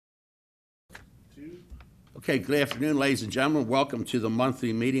Okay, good afternoon, ladies and gentlemen. Welcome to the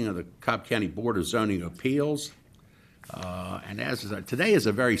monthly meeting of the Cobb County Board of Zoning Appeals. Today is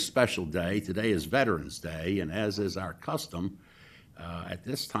a very special day. Today is Veterans Day, and as is our custom, at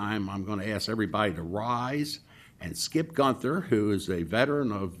this time, I'm going to ask everybody to rise. And Skip Gunther, who is a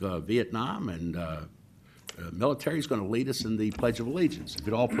veteran of Vietnam and military, is going to lead us in the Pledge of Allegiance. If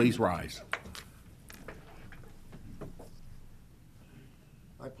you'd all please rise.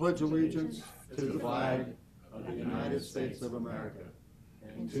 I pledge allegiance to the flag of the United States of America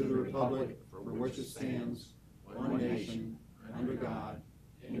and to the republic for which it stands, one nation, under God,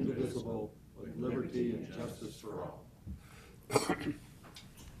 indivisible, with liberty and justice for all.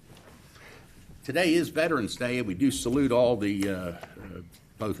 Today is Veterans Day, and we do salute all the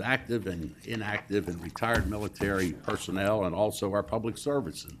both active and inactive and retired military personnel, and also our public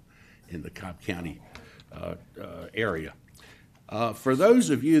service in the Cobb County area. For those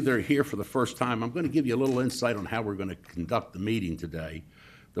of you that are here for the first time, I'm going to give you a little insight on how we're going to conduct the meeting today.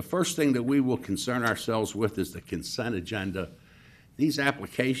 The first thing that we will concern ourselves with is the consent agenda. These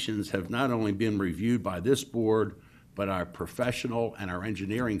applications have not only been reviewed by this board, but our professional and our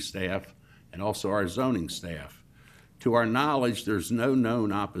engineering staff, and also our zoning staff. To our knowledge, there's no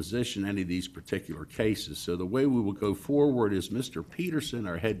known opposition to any of these particular cases. So the way we will go forward is Mr. Peterson,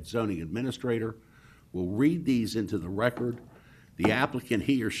 our head zoning administrator, will read these into the record. The applicant,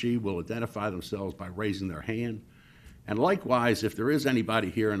 he or she, will identify themselves by raising their hand. And likewise, if there is anybody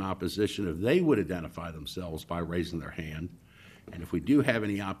here in opposition, if they would identify themselves by raising their hand. And if we do have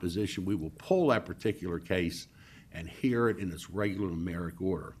any opposition, we will pull that particular case and hear it in its regular numeric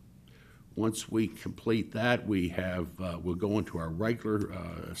order. Once we complete that, we'll go into our regular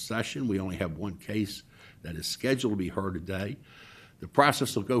session. We only have one case that is scheduled to be heard today. The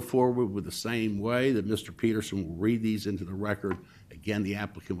process will go forward with the same way that Mr. Peterson will read these into the record. Again, the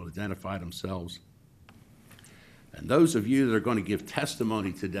applicant will identify themselves. And those of you that are going to give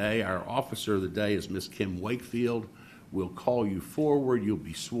testimony today, our officer of the day is Ms. Kim Wakefield. We'll call you forward. You'll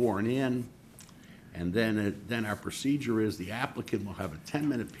be sworn in. And then our procedure is the applicant will have a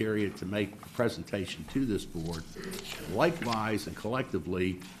 10-minute period to make a presentation to this board. Likewise and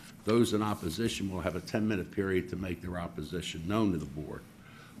collectively, those in opposition will have a 10-minute period to make their opposition known to the board.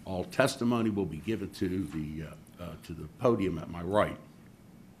 All testimony will be given to the podium at my right.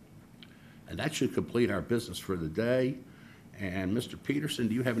 And that should complete our business for the day. And Mr. Peterson,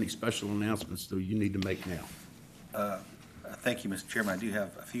 do you have any special announcements that you need to make now? Thank you, Mr. Chairman. I do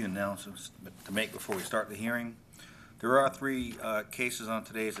have a few announcements to make before we start the hearing. There are three cases on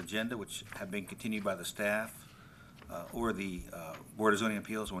today's agenda which have been continued by the staff or the Board of Zoning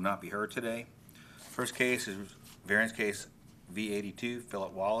Appeals will not be heard today. First case is variance case V82,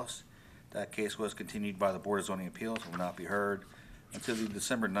 Philip Wallace. That case was continued by the Board of Zoning Appeals and will not be heard until the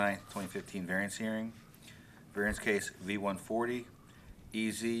December 9th, 2015 variance hearing. Variance case V140,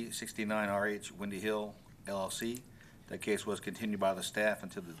 EZ69RH Windy Hill LLC. That case was continued by the staff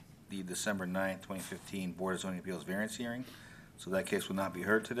until the December 9th, 2015 Board of Zoning Appeals variance hearing. So that case will not be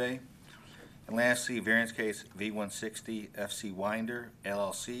heard today. And lastly, variance case V160 FC Winder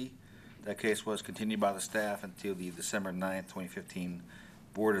LLC. That case was continued by the staff until the December 9th, 2015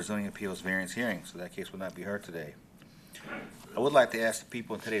 Board of Zoning Appeals variance hearing. So that case will not be heard today. I would like to ask the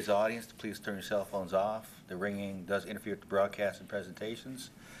people in today's audience to please turn your cell phones off. The ringing does interfere with the broadcast and presentations.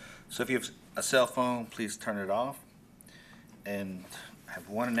 So if you have a cell phone, please turn it off. And I have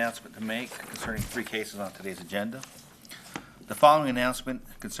one announcement to make concerning three cases on today's agenda. The following announcement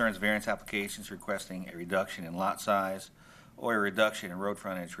concerns variance applications requesting a reduction in lot size or a reduction in road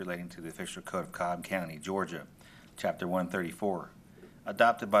frontage relating to the official code of Cobb County, Georgia, Chapter 134,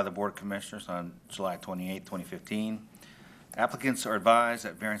 adopted by the Board of Commissioners on July 28, 2015. Applicants are advised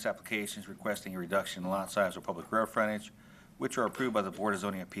that variance applications requesting a reduction in lot size or public road frontage, which are approved by the Board of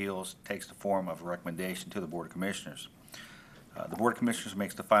Zoning Appeals, takes the form of a recommendation to the Board of Commissioners. The Board of Commissioners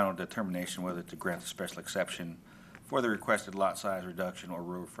makes the final determination whether to grant a special exception for the requested lot size reduction or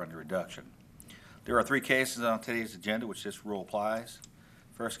road frontage reduction. There are three cases on today's agenda which this rule applies.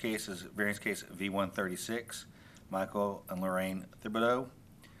 First case is variance case V136, Michael and Lorraine Thibodeau.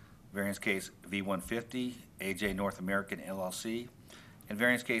 Variance case V150, AJ North American LLC. And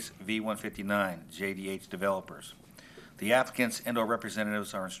variance case V159, JDH Developers. The applicants and/or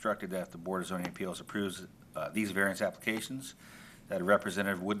representatives are instructed that if the Board of Zoning Appeals approves these variance applications, that a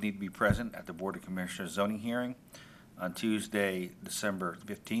representative would need to be present at the Board of Commissioners zoning hearing on Tuesday, December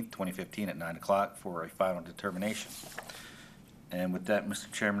 15th, 2015 at 9 o'clock for a final determination. And with that, Mr.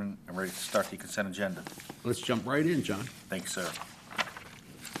 Chairman, I'm ready to start the consent agenda. Let's jump right in, John. Thank you, sir.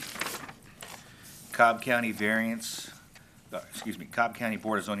 Cobb County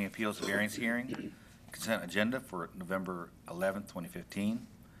Board of Zoning Appeals variance hearing. consent agenda for November 11th, 2015.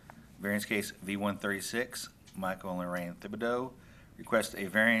 Variance case V136, Michael and Lorraine Thibodeau request a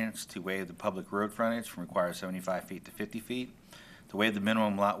variance to waive the public road frontage from required 75 feet to 50 feet, to waive the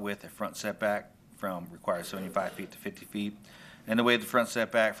minimum lot width and front setback from required 75 feet to 50 feet, and to waive the front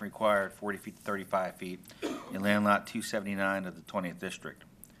setback from required 40 feet to 35 feet in land lot 279 of the 20th District.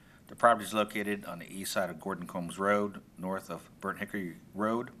 The property is located on the east side of Gordon Combs Road, north of Burnt Hickory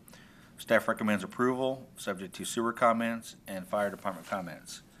Road. Staff recommends approval, subject to sewer comments and fire department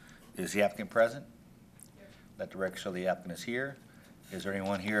comments. Is the applicant present? Let the record show the applicant is here. Is there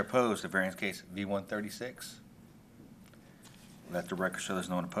anyone here opposed to variance case V136? Let the record show there's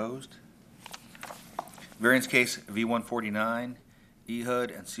no one opposed. Variance case V149,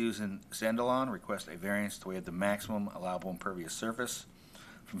 Ehud and Susan Sandelon request a variance to waive the maximum allowable impervious surface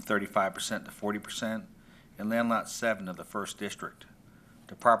from 35% to 40% in land lot 7 of the 1st District.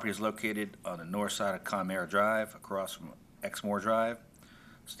 The property is located on the north side of Conmare Drive, across from Exmoor Drive.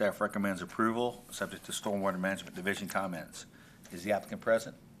 Staff recommends approval, subject to Stormwater Management Division comments. Is the applicant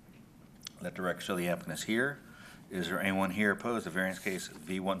present? Let the record show the applicant is here. Is there anyone here opposed to variance case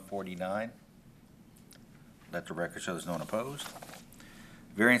V149? Let the record show there's no one opposed.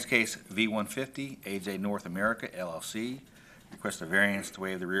 Variance case V150, AJ North America LLC request a variance to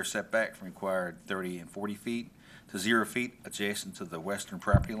waive the rear setback from required 30 and 40 feet to 0 feet adjacent to the western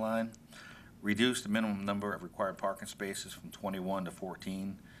property line. Reduce the minimum number of required parking spaces from 21 to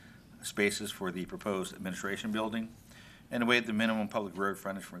 14 spaces for the proposed administration building, and to waive the minimum public road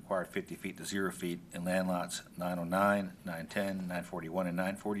frontage from required 50 feet to 0 feet in land lots 909, 910, 941, and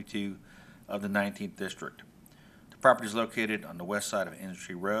 942 of the 19th District. The property is located on the west side of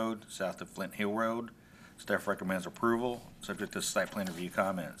Industry Road, south of Flint Hill Road. Staff recommends approval, subject to site plan review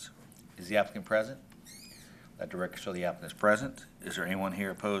comments. Is the applicant present? Let the record show the applicant is present. Is there anyone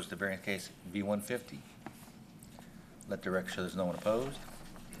here opposed to variance case V150? Let the record show there's no one opposed.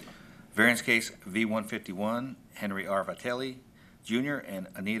 Variance case V151, Henry R. Vitelli Jr. and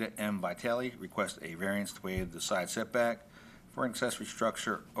Anita M. Vitelli request a variance to waive the side setback for an accessory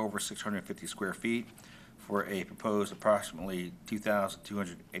structure over 650 square feet for a proposed approximately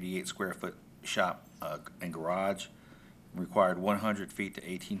 2,288 square foot shop and garage, required 100 feet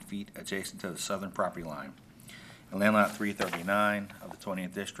to 18 feet adjacent to the southern property line in land lot 339 of the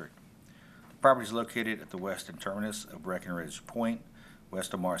 20th District. The property is located at the western terminus of Breckenridge Point,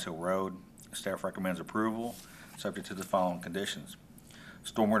 west of Mars Hill Road. Staff recommends approval, subject to the following conditions: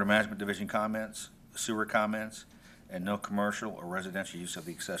 Stormwater Management Division comments, sewer comments, and no commercial or residential use of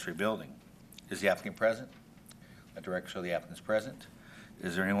the accessory building. Is the applicant present? Let the record show the applicant is present.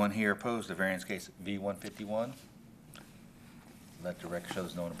 Is there anyone here opposed to variance case V151? Let the record show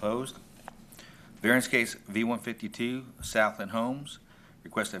there's no one opposed. Variance case V152, Southland Homes,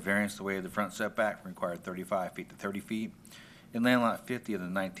 request a variance to waive the front setback from required 35 feet to 30 feet in land lot 50 of the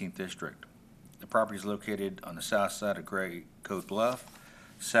 19th District. The property is located on the south side of Gray Coat Bluff,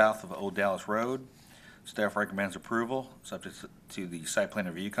 south of Old Dallas Road. Staff recommends approval, subject to the site plan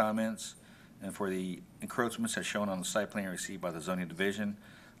review comments, and for the encroachments as shown on the site plan received by the zoning division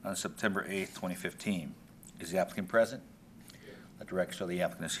on September 8th, 2015. Is the applicant present? Let the record show the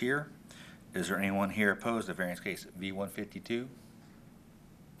applicant is here. Is there anyone here opposed to variance case V152?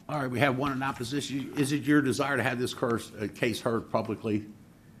 All right, we have one in opposition. Is it your desire to have this case heard publicly?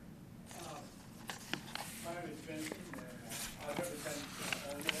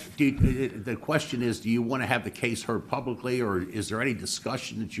 The question is, do you want to have the case heard publicly, or is there any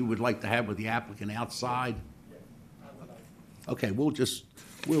discussion that you would like to have with the applicant outside? Okay, we'll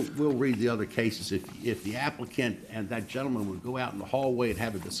read the other cases. If the applicant and that gentleman would go out in the hallway and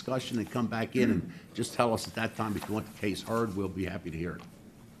have a discussion and come back in and just tell us at that time if you want the case heard, we'll be happy to hear it.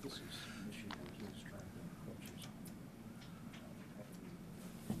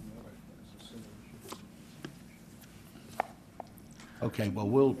 Okay, well,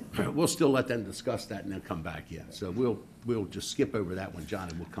 we'll still let them discuss that and then come back in. So we'll just skip over that one, John,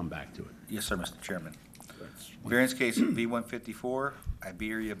 and we'll come back to it. Yes, sir, Mr. Chairman. Variance case V154,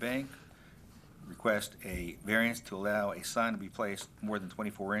 Iberia Bank, request a variance to allow a sign to be placed more than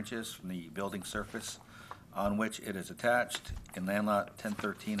 24 inches from the building surface on which it is attached in land lot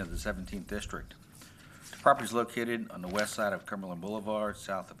 1013 of the 17th District. The property is located on the west side of Cumberland Boulevard,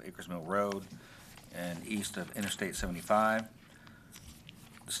 south of Acres Mill Road, and east of Interstate 75.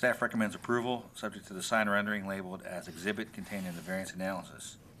 The staff recommends approval, subject to the sign rendering labeled as exhibit contained in the variance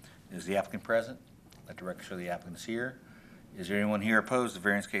analysis. Is the applicant present? Let the record show the applicant is here. Is there anyone here opposed to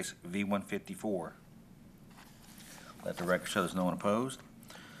variance case V154? Let the record show there's no one opposed.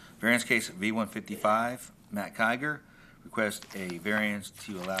 Variance case V155, Matt Kiger, requests a variance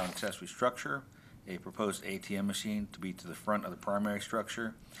to allow an accessory structure a proposed ATM machine to be to the front of the primary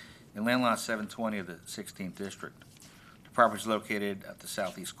structure in land lot 720 of the 16th District. The property is located at the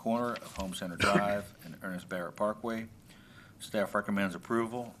southeast corner of Home Center Drive and Ernest Barrett Parkway. Staff recommends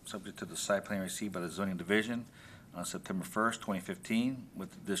approval, subject to the site plan received by the zoning division on September 1st, 2015,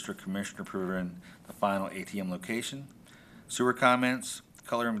 with the district commissioner approving the final ATM location. Sewer comments,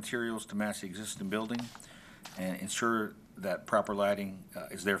 color and materials to match the existing building, and ensure that proper lighting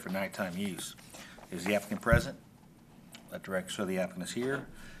is there for nighttime use. Is the applicant present? Let the record show the applicant is here.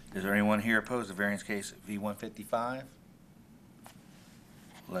 Is there anyone here opposed to variance case V155?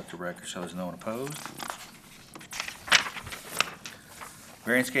 Let the record show there's no one opposed.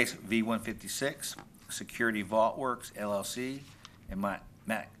 Variance case V156, Security Vault Works LLC, and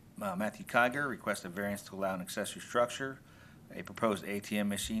Matthew Kiger request a variance to allow an accessory structure, a proposed ATM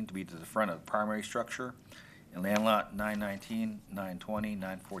machine to be to the front of the primary structure in land lot 919, 920,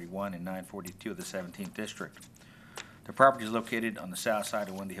 941, and 942 of the 17th District. The property is located on the south side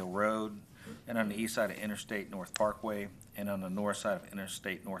of Windy Hill Road and on the east side of Interstate North Parkway and on the north side of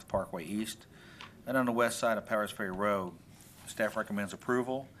Interstate North Parkway East and on the west side of Powers Ferry Road. Staff recommends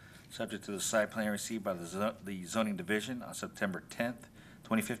approval, subject to the site plan received by the zoning division on September 10th,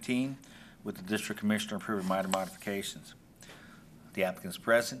 2015, with the district commissioner approving minor modifications. The applicant is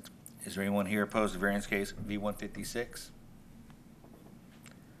present. Is there anyone here opposed to variance case V156?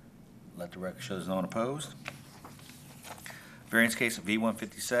 Let the record show there's no one opposed. Variance case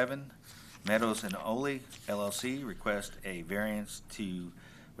V157, Meadows and Ole LLC request a variance to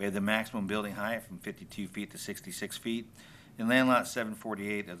waive the maximum building height from 52 feet to 66 feet in land lot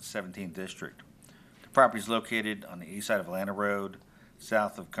 748 of the 17th District. The property is located on the east side of Atlanta Road,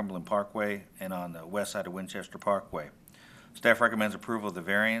 south of Cumberland Parkway, and on the west side of Winchester Parkway. Staff recommends approval of the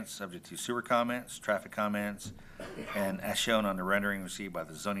variance, subject to sewer comments, traffic comments, and as shown on the rendering received by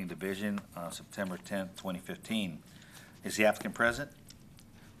the zoning division on September 10th, 2015. Is the applicant present?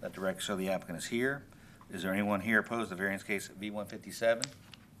 Let the record show the applicant is here. Is there anyone here opposed to variance case V157?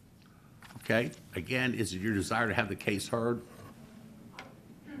 Okay, again, is it your desire to have the case heard?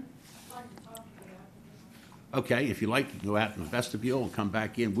 Okay, if you like, you can go out in the vestibule and come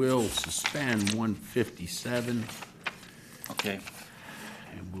back in. We'll suspend 157 Okay.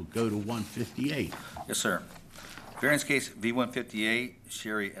 and we'll go to 158. Yes, sir. Variance case V158,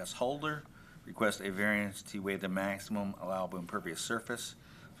 Sherry S. Holder, requests a variance to waive the maximum allowable impervious surface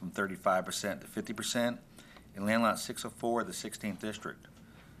from 35% to 50% in land lot 604 of the 16th District.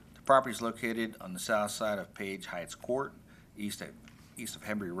 The property is located on the south side of Page Heights Court, east of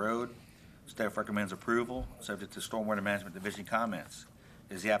Hembry Road. Staff recommends approval, subject to Stormwater Management Division comments.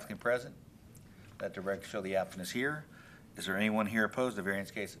 Is the applicant present? Let the record show the applicant is here. Is there anyone here opposed to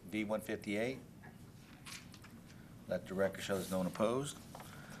variance case V158? Let the record show there's no one opposed.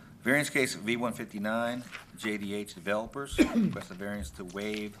 Variance case V159, JDH Developers, request a variance to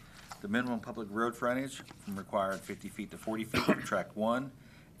waive the minimum public road frontage from required 50 feet to 40 feet for track 1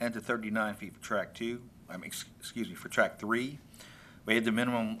 and to 39 feet for track 2, for track 3. Waive the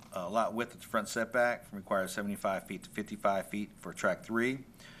minimum lot width at the front setback from required 75 feet to 55 feet for track 3.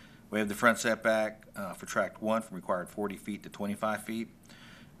 Waive the front setback for tract 1 from required 40 feet to 25 feet.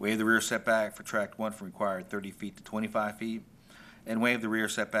 Waive the rear setback for tract 1 from required 30 feet to 25 feet. And waive the rear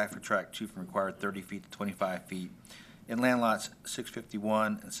setback for tract 2 from required 30 feet to 25 feet in land lots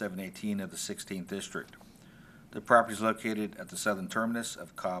 651 and 718 of the 16th District. The property is located at the southern terminus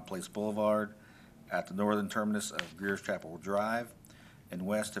of Cobb Place Boulevard, at the northern terminus of Greer's Chapel Drive, and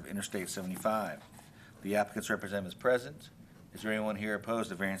west of Interstate 75. The applicant's representative is present. Is there anyone here opposed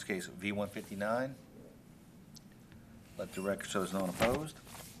to variance case V159? Let the record show there's no one opposed.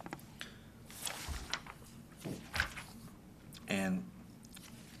 And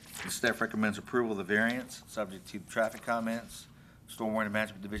the staff recommends approval of the variance, subject to traffic comments, Stormwater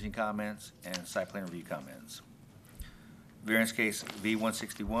Management Division comments, and site plan review comments. Variance case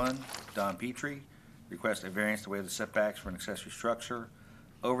V161, Don Petrie, requests a variance to waive the setbacks for an accessory structure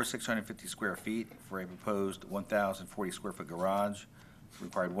over 650 square feet for a proposed 1,040 square foot garage,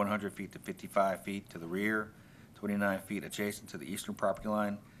 required 100 feet to 55 feet to the rear, 29 feet adjacent to the eastern property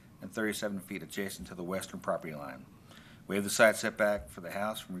line, and 37 feet adjacent to the western property line. Waive the side setback for the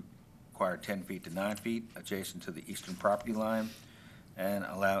house from required 10 feet to 9 feet adjacent to the eastern property line, and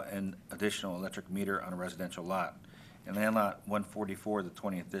allow an additional electric meter on a residential lot in land lot 144 of the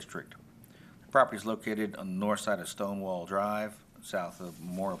 20th District. The property is located on the north side of Stonewall Drive, south of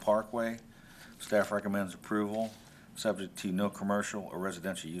Memorial Parkway. Staff recommends approval, subject to no commercial or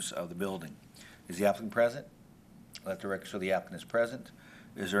residential use of the building. Is the applicant present? Let the record show the applicant is present.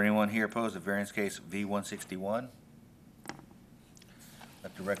 Is there anyone here opposed to variance case V161?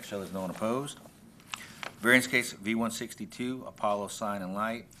 Let the record show there's no one opposed. Variance case V162, Apollo Sign and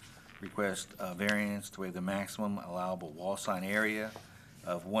Light, request variance to waive the maximum allowable wall sign area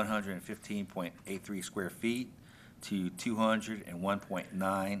of 115.83 square feet to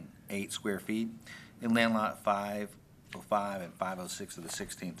 201.98 square feet in land lot 505 and 506 of the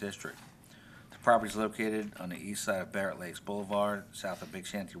 16th District. The property is located on the east side of Barrett Lakes Boulevard, south of Big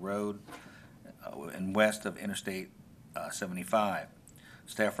Shanty Road, and west of Interstate 75.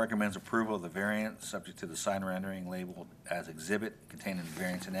 Staff recommends approval of the variance, subject to the sign rendering labeled as exhibit contained in the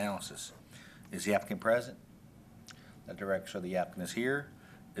variance analysis. Is the applicant present? Let the record show the applicant is here.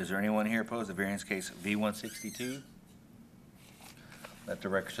 Is there anyone here opposed to variance case V162? Let the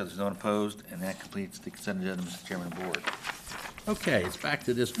record show there's no one opposed, and that completes the consent agenda, Mr. Chairman of the Board. Okay, it's back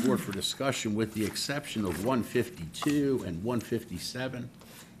to this board for discussion with the exception of 152 and 157.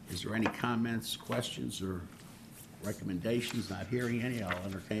 Is there any comments, questions, or recommendations? Not hearing any, I'll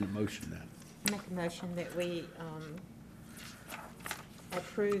entertain a motion then. Make a motion that we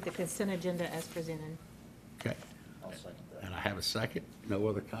approve the consent agenda as presented. Okay. And I have a second. No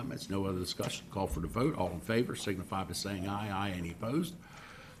other comments, no other discussion. Call for the vote. All in favor signify by saying aye. Aye. Any opposed?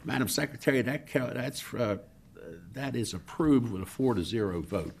 Madam Secretary, that is approved with a 4-0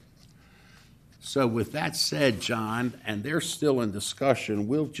 vote. So with that said, John, and they're still in discussion,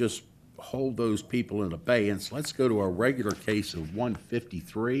 we'll just hold those people in abeyance. Let's go to our regular case of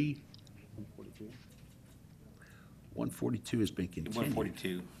 153. 142 has been continued.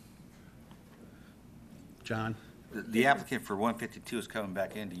 142. John? The applicant for 152 is coming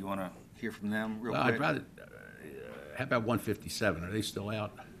back in. Do you want to hear from them real Well, quick? I'd rather, how about 157? Are they still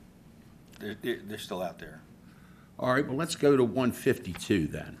out? They're still out there. All right, well, let's go to 152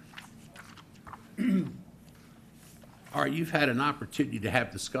 then. All right, you've had an opportunity to have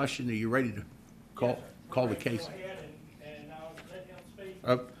discussion. Are you ready to call the case? Go ahead and I'll let him speak.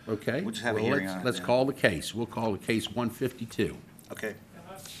 Oh, okay. We'll just have a Well, hearing on it Let's then. call the case. We'll call the case 152. Okay.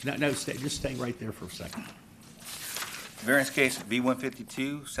 No, just stay right there for a second. Variance case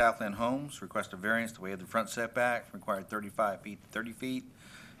V152, Southland Homes, request a variance to waive the front setback from required 35 feet to 30 feet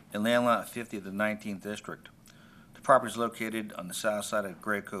in land lot 50 of the 19th District. The property is located on the south side of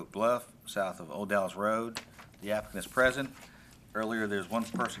Gray Coat Bluff, south of Old Dallas Road. The applicant is present. Earlier, there's one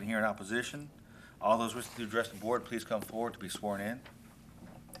person here in opposition. All those wishing to address the board, please come forward to be sworn in.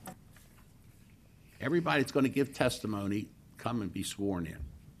 Everybody that's going to give testimony, come and be sworn in.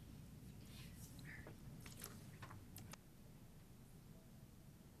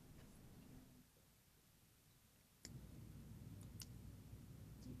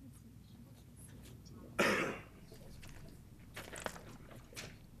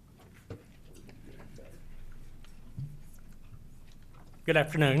 Good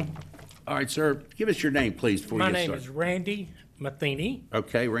afternoon. All right, sir, give us your name, please, before you My get name started. is Randy Matheny.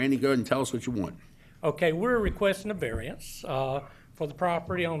 Okay, Randy, go ahead and tell us what you want. Okay, we're requesting a variance for the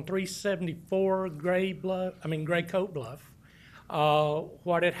property on 374 Gray Coat Bluff.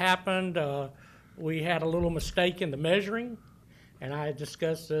 What had happened, we had a little mistake in the measuring, and I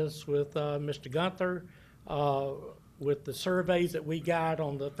discussed this with Mr. Gunther, with the surveys that we got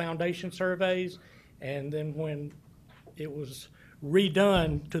on the foundation surveys, and then when it was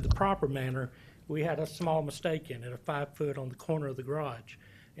redone to the proper manner, we had a small mistake in it, a 5 foot on the corner of the garage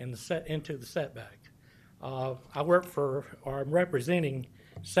and into the setback. I work for, or I'm representing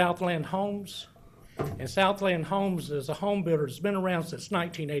Southland Homes, and Southland Homes is a home builder that's been around since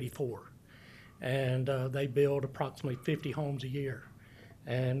 1984. And they build approximately 50 homes a year.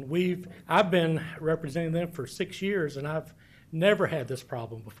 And I've been representing them for 6 years, and I've never had this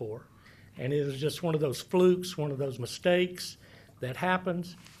problem before. And it is just one of those flukes, one of those mistakes that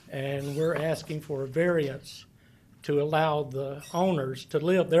happens, and we're asking for a variance to allow the owners to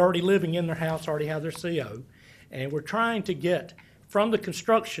live. They're already living in their house, already have their CO, and we're trying to get from the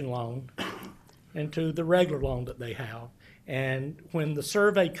construction loan into the regular loan that they have. And when the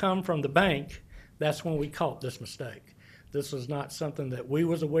survey come from the bank, that's when we caught this mistake. This was not something that we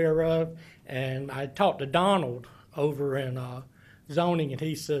was aware of, and I talked to Donald over in zoning, and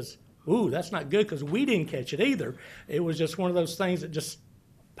he says, ooh, that's not good, because we didn't catch it either. It was just one of those things that just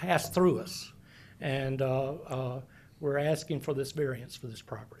passed through us. And we're asking for this variance for this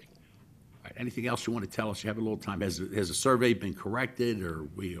property. All right, anything else you want to tell us? You have a little time. Has the survey been corrected, or are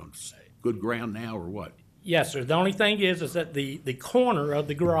we on good ground now, or what? Yes, sir. The only thing is that the corner of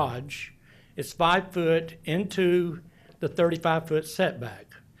the garage is 5 foot into the 35-foot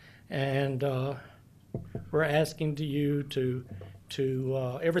setback. And we're asking to you to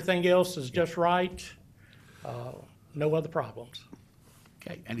everything else is just right, no other problems.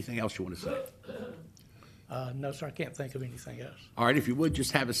 Okay, anything else you want to say? No, sir, I can't think of anything else. All right, if you would,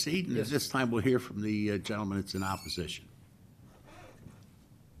 just have a seat, and at Yes. this time, we'll hear from the gentleman that's in opposition.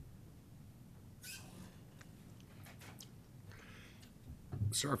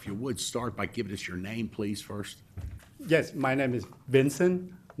 Sir, if you would, start by giving us your name, please, first. Yes, my name is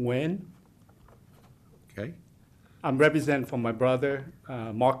Vincent Nguyen. Okay? I'm representing for my brother,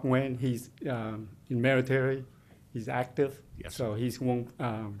 Mark Nguyen. He's in military. He's active. Yes, So he's won't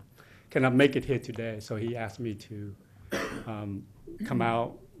cannot make it here today. So he asked me to come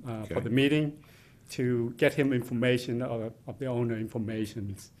out Okay. for the meeting to get him information of the owner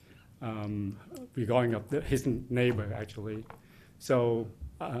information regarding of his neighbor actually. So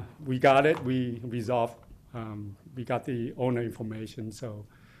we got it. We resolved. We got the owner information. So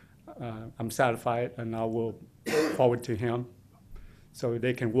I'm satisfied, and I will forward to him so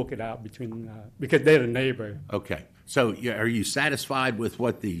they can work it out between because they're the neighbor. Okay. So are you satisfied with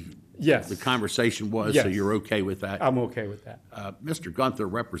what the Yes. the conversation was? So Yes. you're okay with that? I'm okay with that. Mr. Gunther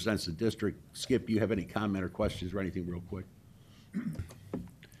represents the district. Skip, you have any comment or questions or anything real quick?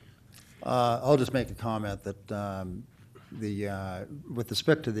 I'll just make a comment that with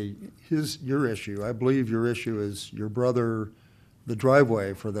respect to your issue, I believe your issue is your brother, the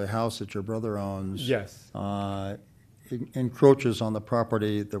driveway for the house that your brother owns. Yes. Encroaches on the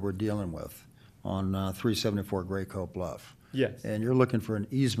property that we're dealing with on 374 Gray Coat Bluff. Yes. And you're looking for an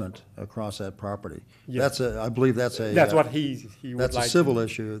easement across that property. Yes. I believe that's a. That's what he would That's like. a civil to-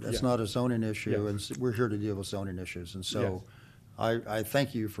 issue. That's Yeah. not a zoning issue, Yeah. and we're here to deal with zoning issues. And so I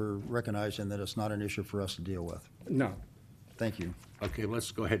thank you for recognizing that it's not an issue for us to deal with. No. Thank you. Okay,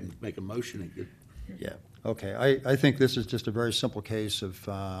 let's go ahead and make a motion and get, Yeah. Okay. I think this is just a very simple case of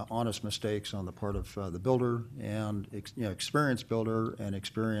honest mistakes on the part of the builder and experienced builder and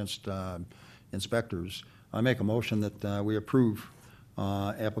experienced inspectors. I make a motion that we approve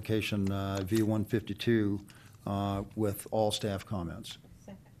application V-152 with all staff comments.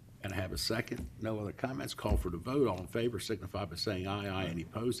 and have a second. No other comments. Call for the vote. All in favor signify by saying aye. Aye. Any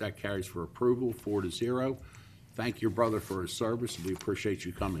opposed? That carries for approval, 4-0. Thank your brother for his service, and we appreciate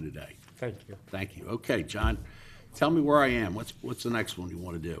you coming today. Thank you. Thank you. Okay, John, tell me where I am. What's the next one you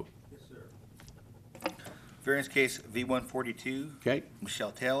want to do? Variance case V-142, Okay?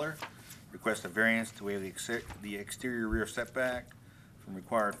 Michelle Taylor, request a variance to waive the exterior rear setback from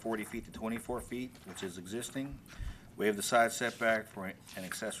required 40 feet to 24 feet, which is existing. Waive the side setback for an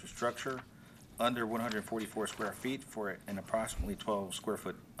accessory structure under 144 square feet for an approximately 12 square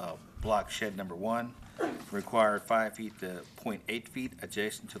foot block shed number 1, required 5 feet to 0.8 feet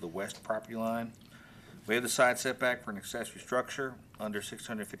adjacent to the west property line. Waive the side setback for an accessory structure under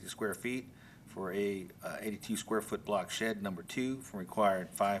 650 square feet for a 82 square foot block shed number 2 from required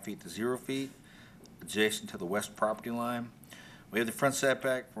 5 feet to 0 feet adjacent to the west property line. Waive the front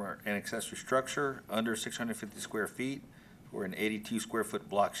setback for an accessory structure under 650 square feet for an 82 square foot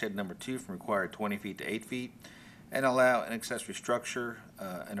block shed number 2 from required 20 feet to 8 feet, and allow an accessory structure,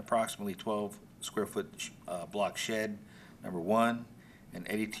 an approximately 12 square foot block shed number 1, and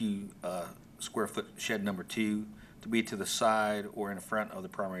 82 square foot shed number 2 to be to the side or in front of the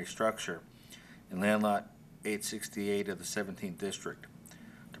primary structure in land lot 868 of the 17th district.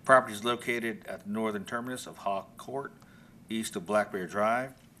 The property is located at the northern terminus of Hawk Court, east of Black Bear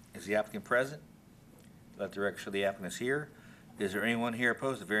Drive. Is the applicant present? Let the record show the applicant is here. Is there anyone here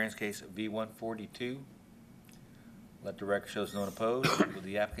opposed to variance case V-142? Let the record show no one opposed. Will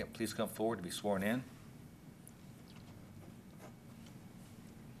the applicant please come forward to be sworn in?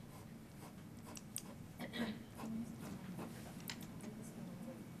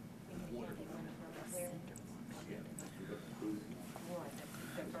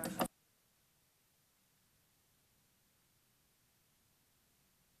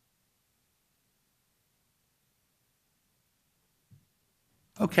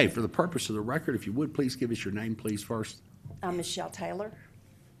 Okay, for the purpose of the record, if you would, please give us your name, please, first. I'm Michelle Taylor.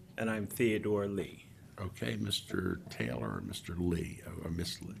 And I'm Theodore Lee. Okay, Mr. Taylor or Mr. Lee, or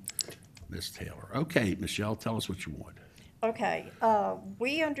Miss Lee, Miss Taylor. Okay, Michelle, tell us what you want. Okay,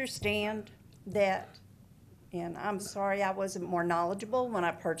 we understand that, and I'm sorry I wasn't more knowledgeable when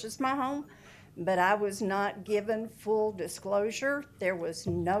I purchased my home, but I was not given full disclosure. There was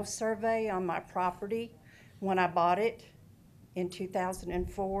no survey on my property when I bought it in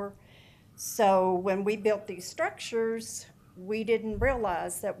 2004. So when we built these structures, we didn't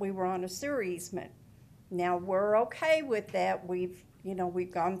realize that we were on a sewer easement. Now, we're okay with that. We've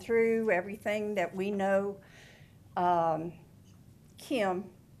gone through everything that we know. Kim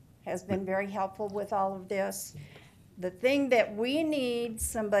has been very helpful with all of this. The thing that we need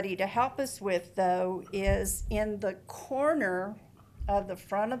somebody to help us with, though, is in the corner of the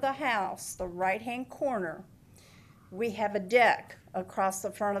front of the house, the right-hand corner, we have a deck across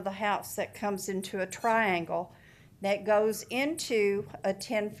the front of the house that comes into a triangle that goes into a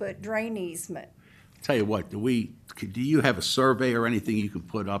 10-foot drain easement. Tell you what, do you have a survey or anything you can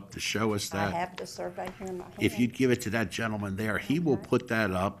put up to show us I that? have the survey here in my hand. If you'd give it to that gentleman there, he will put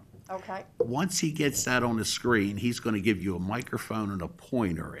that up. Okay, Once he gets that on the screen, he's going to give you a microphone and a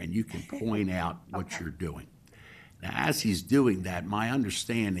pointer, and you can point out what Okay. you're doing. Now, as he's doing that, my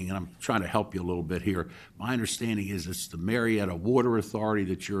understanding, and I'm trying to help you a little bit here, my understanding is it's the Marietta Water Authority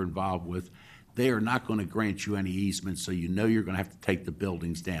that you're involved with. They are not going to grant you any easement, so you know you're going to have to take the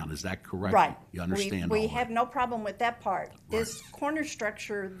buildings down. Is that correct? right. You understand We all have that? no problem with that part. This corner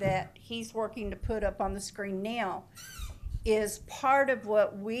structure that he's working to put up on the screen now is part of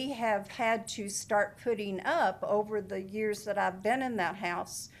what we have had to start putting up over the years that I've been in that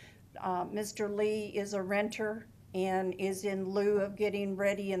house. Mr. Lee is a renter and is in lieu of getting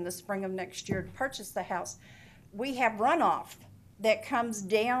ready in the spring of next year to purchase the house. We have runoff that comes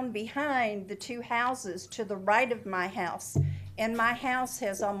down behind the two houses to the right of my house. And my house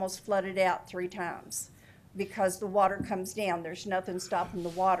has almost flooded out 3 times because the water comes down. There's nothing stopping the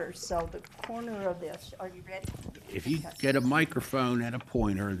water. So the corner of this, are you ready? If you get a microphone and a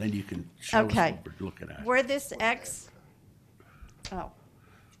pointer, then you can show us Okay. what we're looking at. Where this X,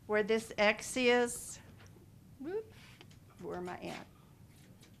 where this X is, whoop, where am I at?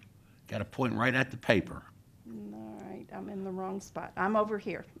 Got to point right at the paper. All right, I'm in the wrong spot. I'm over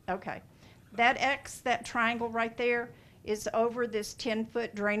here. Okay. That X, that triangle right there, is over this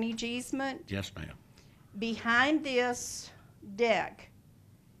 10-foot drainage easement. Yes, ma'am. Behind this deck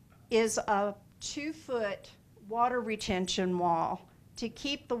is a 2-foot water retention wall to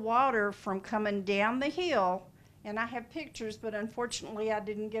keep the water from coming down the hill. And I have pictures, but unfortunately I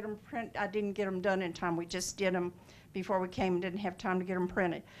didn't get them done in time. We just did them before we came and didn't have time to get them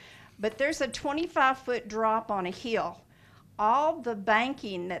printed. But there's a 25-foot drop on a hill. All the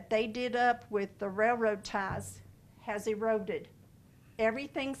banking that they did up with the railroad ties has eroded.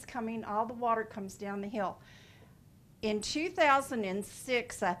 Everything's coming, all the water comes down the hill. In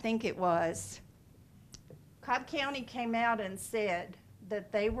 2006, I think it was, Cobb County came out and said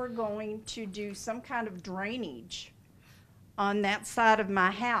that they were going to do some kind of drainage on that side of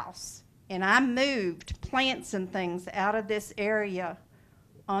my house. And I moved plants and things out of this area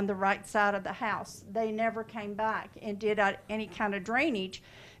on the right side of the house. They never came back and did any kind of drainage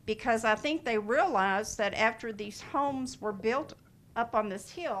because I think they realized that after these homes were built up on this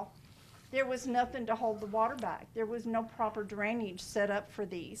hill, there was nothing to hold the water back. There was no proper drainage set up for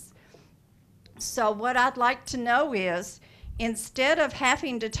these. So what I'd like to know is, instead of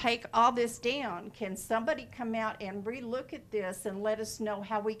having to take all this down, can somebody come out and relook at this and let us know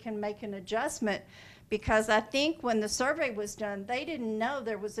how we can make an adjustment? Because I think when the survey was done, they didn't know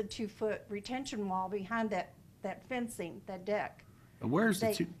there was a 2-foot retention wall behind that fencing, that deck. Where's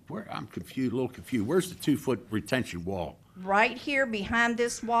the I'm confused, a little confused. Where's the 2-foot retention wall? Right here behind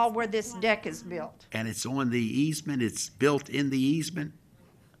this wall where this deck is built. And it's on the easement, it's built in the easement?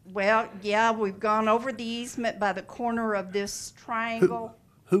 Well, yeah, we've gone over the easement by the corner of this triangle.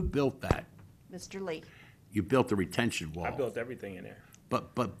 Who built that? Mr. Lee. You built the retention wall. I built everything in there.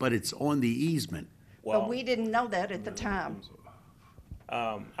 But it's on the easement. But we didn't know that at the time.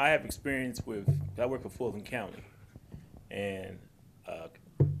 I have experience I work for Fulton County and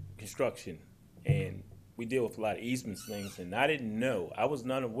construction, and we deal with a lot of easements things, and I didn't know. I was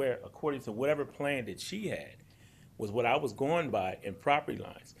not aware, according to whatever plan that she had, was what I was going by in property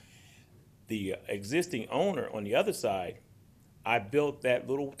lines. The existing owner on the other side, I built that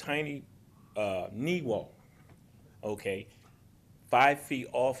little tiny knee wall, okay, 5 feet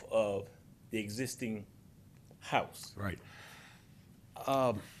off of the existing house. Right.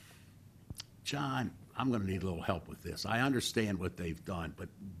 John, I'm going to need a little help with this. I understand what they've done, but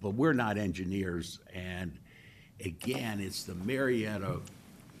we're not engineers. And again, it's the Marietta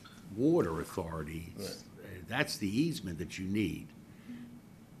Water Authority. That's the easement that you need.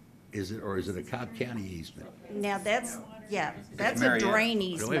 Is it, or is it a Cobb County easement? Now, that's a Marietta. drain Wait,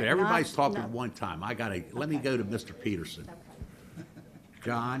 easement. everybody's not- talking no. at one time. Let me go to Mr. Peterson.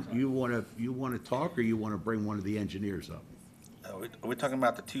 John, you want to talk, or you want to bring one of the engineers up? Are we talking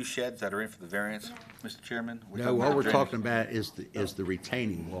about the 2 sheds that are in for the variance, Mr. Chairman? No, what we're talking about is the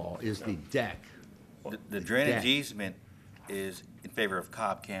retaining wall, is the deck. The drainage deck. easement is in favor of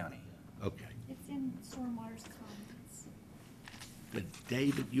Cobb County. Okay. It's in stormwater's comments. But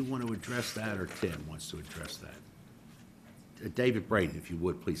David, you want to address that, or Tim wants to address that? David Braden, if you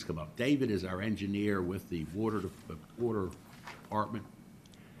would, please come up. David is our engineer with the water department.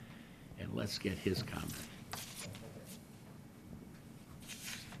 And let's get his comment.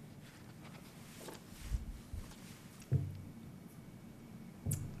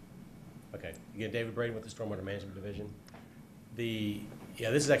 Okay. Again, David Braden with the Stormwater Management Division.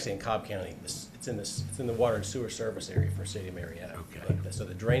 This is actually in Cobb County. It's in the water and sewer service area for City of Marietta. Okay. So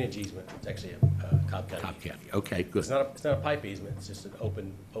the drainage easement is actually a Cobb County. Cobb County, okay, good. It's not a pipe easement, it's just an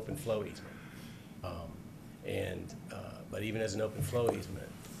open flow easement. But even as an open flow easement,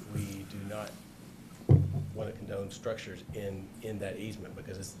 we do not want to condone structures in that easement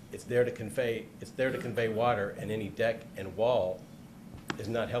because it's there to convey water, and any deck and wall is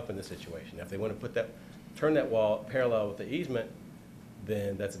not helping the situation. Now, if they want to turn that wall parallel with the easement,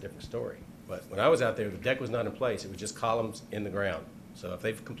 then that's a different story. But when I was out there, the deck was not in place, it was just columns in the ground. So if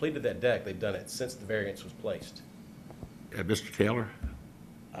they've completed that deck, they've done it since the variance was placed. Mr. Taylor?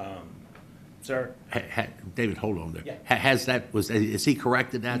 Sir? David, hold on there. Yeah. Is he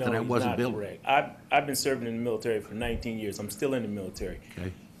corrected that No, that he's wasn't not built? correct. I've been serving in the military for 19 years. I'm still in the military.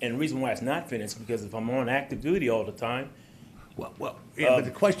 Okay. And the reason why it's not finished is because if I'm on active duty all the time, Yeah, but the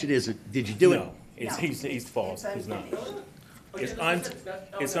question is, did you do it? no, he's false. He's not. It's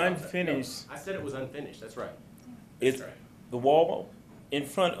unfinished. I said it was unfinished, that's right. It's the wall in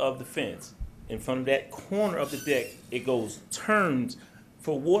front of the fence, in front of that corner of the deck, it turns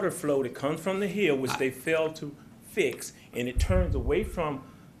for water flow that comes from the hill, which they failed to fix, and it turns away from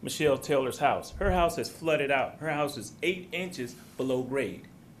Michelle Taylor's house. Her house has flooded out. Her house is 8 inches below grade.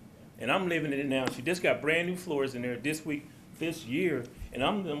 And I'm living in it now. She just got brand new floors in there this year, and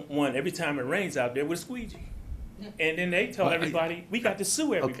I'm the one, every time it rains out there with a squeegee. And then they tell everybody, we got to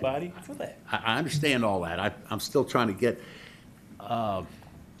sue everybody for that. I understand all that. I'm still trying to get, So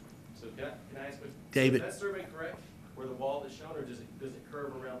can I ask, David. is that survey correct, where the wall is shown, or does it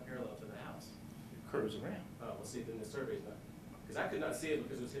curve around parallel to the house? It curves around. Well, see, then the survey's not, because I could not see it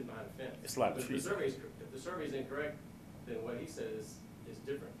because it was hidden behind a fence. It's like But if trees. the survey's incorrect, then what he says is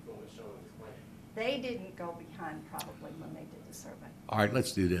different from what's shown on his plan. They didn't go behind probably when they did the survey. all right,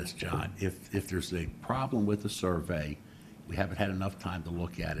 let's do this, John. If there's a problem with the survey, we haven't had enough time to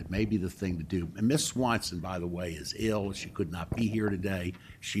look at it, maybe the thing to do, and Ms. Swanson, by the way, is ill. She could not be here today.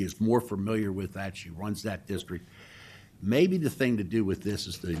 She is more familiar with that. She runs that district. Maybe the thing to do with this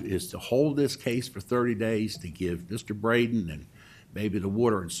is to hold this case for 30 days, to give Mr. Braden and maybe the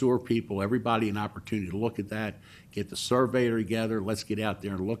water and sewer people, everybody an opportunity to look at that, get the surveyor together, let's get out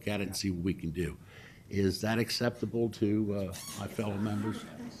there and look at it and see what we can do. Is that acceptable to my fellow members?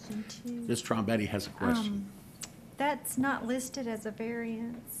 Question two. Ms. Trombetti has a question. That's not listed as a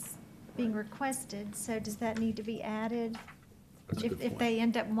variance being requested, so does that need to be added? That's a good If point. they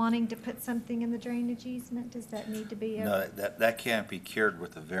end up wanting to put something in the drainage easement, does that need to be? No, that can't be cured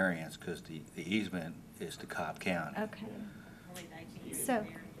with the variance because the easement is to Cobb County. Okay. So,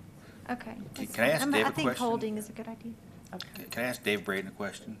 okay. that's Can I ask fine. Dave a I think question? holding is a good idea. Can I ask Dave Braden a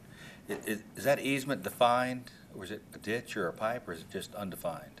question? Is that easement defined, or is it a ditch or a pipe, or is it just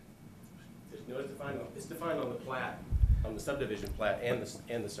undefined? No, it's defined on the plat, on the subdivision plat and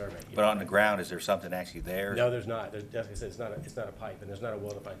the survey. But on the ground, is there something actually there? No, there's not. There's, as I said, it's not a pipe, and there's not a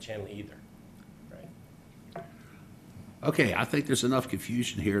well-defined channel either. Right. Okay, I think there's enough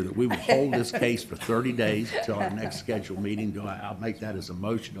confusion here that we will hold this case for 30 days until our next scheduled meeting. I'll make that as a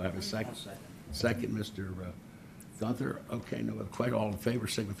motion. Do I have a second? Second, Mr. Gunther. Okay, no other question. All in favor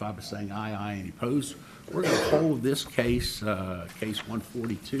signify by saying aye. Aye. Any opposed? We're going to hold this case, case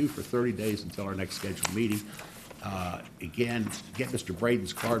 142, for 30 days until our next scheduled meeting. Again, get Mr.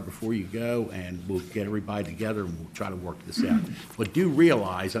 Braden's card before you go, and we'll get everybody together and we'll try to work this out. But do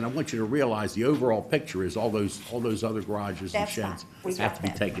realize, and I want you to realize, the overall picture is all those other garages and That's fine. sheds We have got to be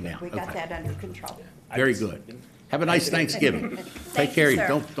that. taken out. We got Okay. that under control. Very good. Have a nice Thanksgiving. Take Thank care. you,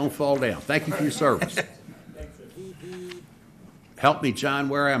 sir. Don't fall down. Thank you for your service. Help me, John.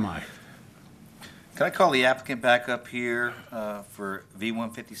 Where am I? Can I call the applicant back up here for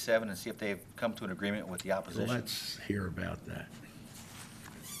V-157 and see if they've come to an agreement with the opposition? Let's hear about that.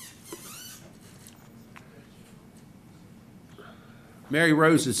 Mary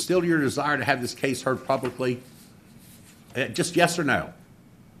Rose, is still your desire to have this case heard publicly? Just yes or no?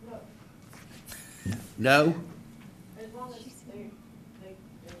 No?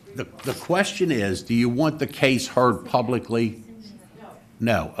 The question is, do you want the case heard publicly?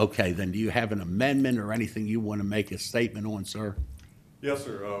 No. Okay, then do you have an amendment or anything you want to make a statement on, sir? Yes,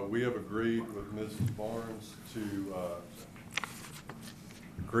 sir. We have agreed with Mrs.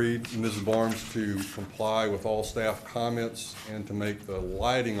 Barnes to comply with all staff comments and to make the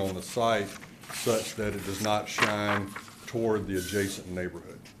lighting on the site such that it does not shine toward the adjacent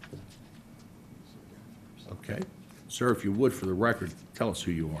neighborhood. Okay. Sir, if you would, for the record, tell us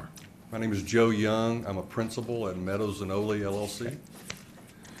who you are. My name is Joe Young. I'm a principal at Meadows and Ole LLC.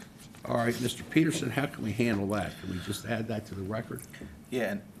 All right, Mr. Peterson, how can we handle that? Can we just add that to the record?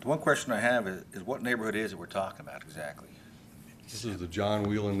 Yeah, and the one question I have is what neighborhood is it we're talking about exactly? This is the John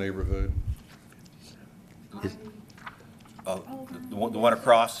Whelan neighborhood. Is- Oh, the one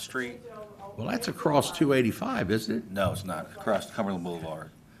across the street? Well, that's across 285, isn't it? No, it's not, across Cumberland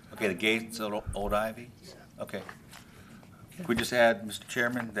Boulevard. Okay, the gate's at Old Ivy? Okay. Could we just add, Mr.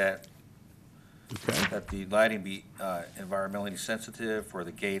 Chairman, that Okay. that the lighting be environmentally sensitive for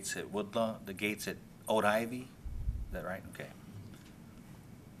the gates at Woodlawn, the gates at Old Ivy? Is that right? Okay.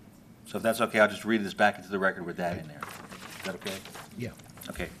 So if that's okay, I'll just read this back into the record with that in there. Is that okay? Yeah.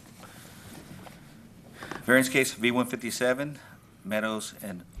 Okay. Variance case V-157, Meadows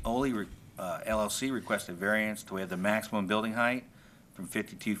and Ole LLC requested variance to waive the maximum building height from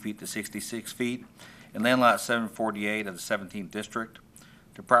 52 feet to 66 feet in land lot 748 of the 17th District.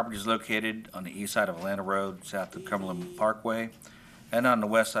 The property is located on the east side of Atlanta Road, south of Cumberland Parkway, and on the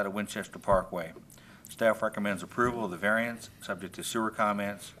west side of Winchester Parkway. Staff recommends approval of the variance, subject to sewer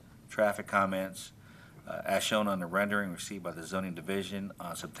comments, traffic comments, as shown on the rendering received by the zoning division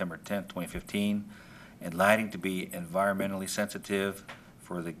on September 10th, 2015, and lighting to be environmentally sensitive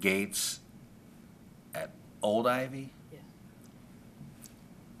for the gates at Old Ivy.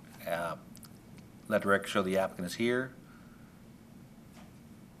 Let the record show the applicant is here.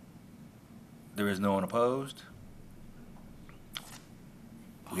 There is no one opposed.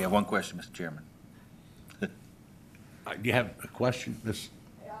 We have one question, Mr. Chairman. Do you have a question, Ms.?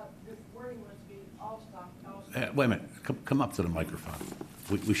 Wait a minute, come up to the microphone.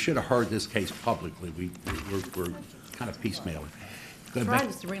 We should have heard this case publicly. We're kind of piecemealing. Go Trying back.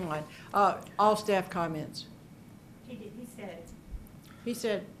 to streamline. All staff comments. He said. He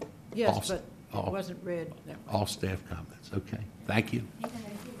said All yes, s- but all- it wasn't read. No. All staff comments, okay. Thank you.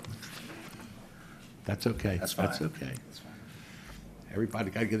 That's okay. That's fine. That's okay.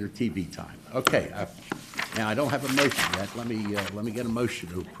 Everybody got to get their TV time. Okay, now I don't have a motion yet. Let me get a motion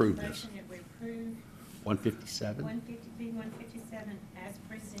to approve this. Motion that we approve 157 157 as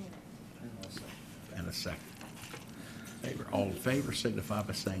presented. and a second. Favor, all in favor signify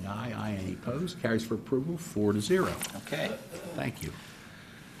by saying aye. Aye, any opposed? Carries for approval 4-0. Okay. Thank you.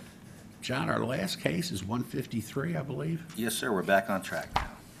 John, our last case is 153, I believe. Yes, sir, we're back on track now.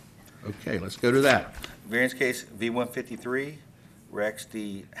 Okay, let's go to that. Variance case V-153, Rex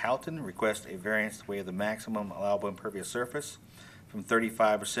D. Houghton requests a variance to waive the maximum allowable impervious surface from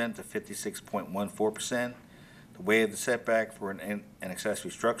 35% to 56.14%, to waive the setback for an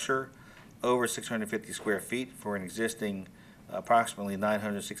accessory structure over 650 square feet for an existing approximately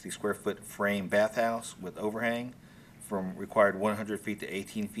 960 square foot frame bathhouse with overhang from required 100 feet to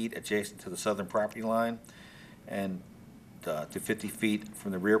 18 feet adjacent to the southern property line, and to 50 feet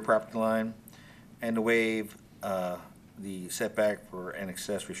from the rear property line, and to waive the setback for an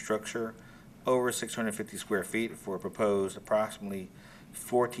accessory structure over 650 square feet for a proposed approximately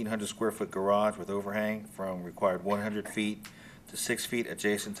 1,400 square foot garage with overhang from required 100 feet to 6 feet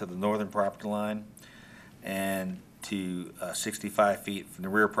adjacent to the northern property line, and to 65 feet from the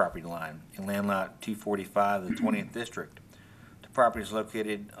rear property line in land lot 245 of the 20th District. The property is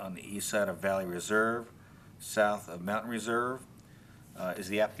located on the east side of Valley Reserve, south of Mountain Reserve. Is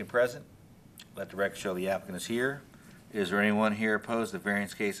the applicant present? Let the record show the applicant is here. Is there anyone here opposed to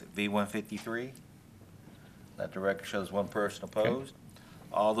variance case V-153? Let the record show there's one person opposed.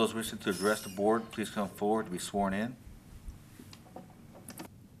 All those wishing to address the board, please come forward to be sworn in.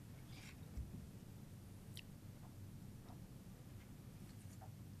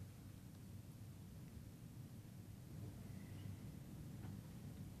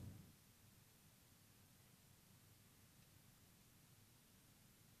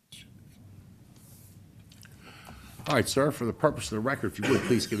 All right, sir, for the purpose of the record, if you would,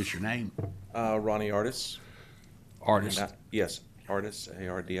 please give us your name. Ronnie Artis. Artist. Yes, Artis,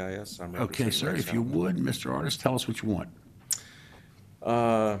 A-R-D-I-S. I'm Okay, representing sir, Rex if you Houghton. would, Mr. Artist, tell us what you want.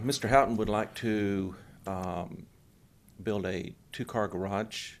 Mr. Houghton would like to build a two-car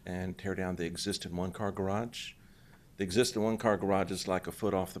garage and tear down the existing one-car garage. The existing one-car garage is like a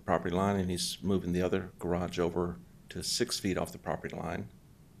foot off the property line, and he's moving the other garage over to 6 feet off the property line.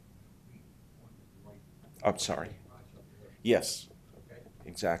 I'm sorry. Yes,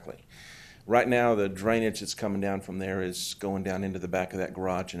 exactly. Right now, the drainage that's coming down from there is going down into the back of that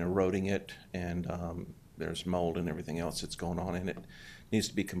garage and eroding it, and there's mold and everything else that's going on in it. Needs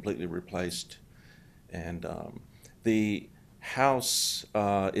to be completely replaced. And the house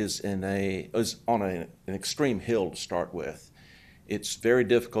is on an extreme hill to start with. It's very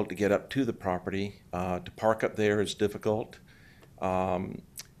difficult to get up to the property. To park up there is difficult.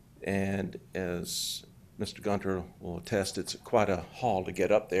 And as Mr. Gunter will attest, it's quite a haul to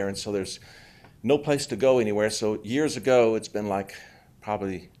get up there, and so there's no place to go anywhere. So years ago, it's been like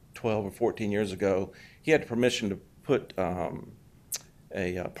probably 12 or 14 years ago, he had permission to put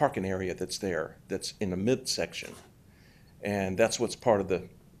a parking area that's there, that's in the midsection. And that's what's part of the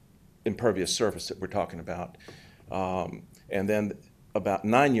impervious surface that we're talking about. And then about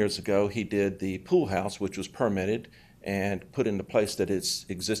 9 years ago, he did the pool house, which was permitted, and put in the place that is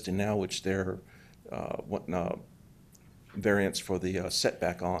existing now, which they're wanting variance for the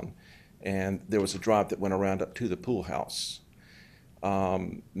setback on. And there was a drive that went around up to the pool house.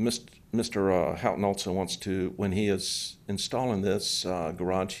 Mr. Houghton also wants to, when he is installing this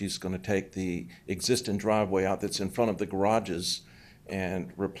garage, he's going to take the existing driveway out that's in front of the garages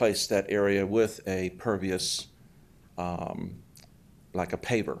and replace that area with a pervious, like a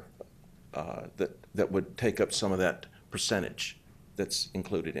paver, that would take up some of that percentage that's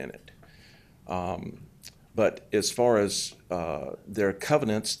included in it. But as far as their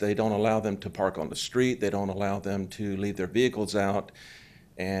covenants, they don't allow them to park on the street. They don't allow them to leave their vehicles out.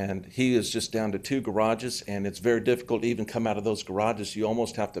 And he is just down to 2 garages, and it's very difficult to even come out of those garages. You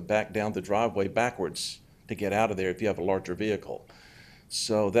almost have to back down the driveway backwards to get out of there if you have a larger vehicle.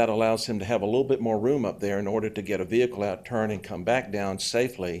 So that allows him to have a little bit more room up there in order to get a vehicle out, turn, and come back down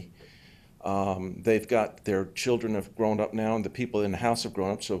safely. They've got, their children have grown up now, and the people in the house have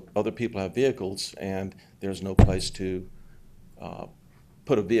grown up, so other people have vehicles, and there's no place to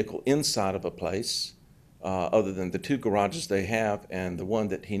put a vehicle inside of a place other than the 2 garages they have and the one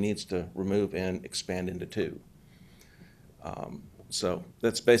that he needs to remove and expand into 2. So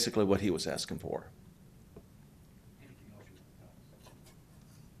that's basically what he was asking for.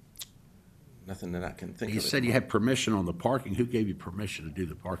 Nothing that I can think of. You said you had permission on the parking. Who gave you permission to do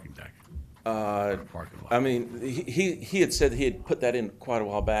the parking deck? Parking lot. I mean, he had said he had put that in quite a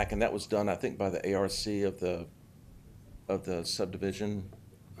while back, and that was done, I think, by the ARC of the subdivision,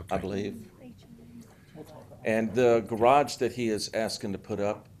 I believe. And the garage that he is asking to put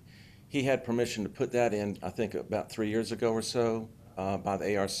up, he had permission to put that in, I think, about 3 years ago or so, by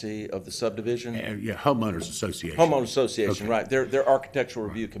the ARC of the subdivision. Yeah, homeowners association. Homeowners Association, Okay. right. Their architectural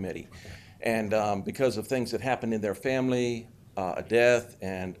review committee. And because of things that happened in their family, a death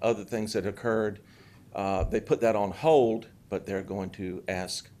and other things that occurred, they put that on hold, but they're going to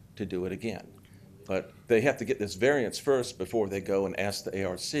ask to do it again. But they have to get this variance first before they go and ask the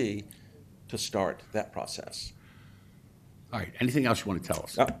ARC to start that process. All right, anything else you want to tell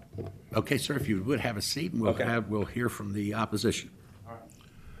us? Okay, sir, if you would have a seat, and we'll hear from the opposition.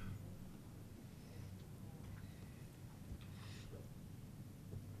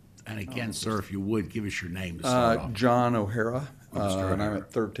 And again, sir, if you would, give us your name to start off. John O'Hara, Mr. and I'm O'Hara.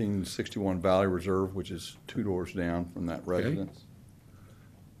 at 1361 Valley Reserve, which is 2 doors down from that residence.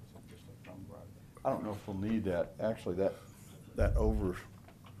 I don't know if we'll need that, actually, that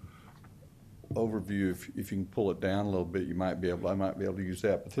overview, if you can pull it down a little bit, I might be able to use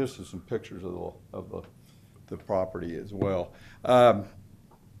that, but this is some pictures of the property as well. I'm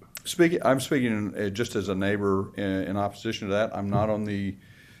speaking just as a neighbor in opposition to that. I'm not on the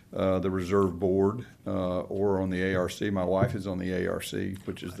reserve board or on the ARC. My wife is on the ARC,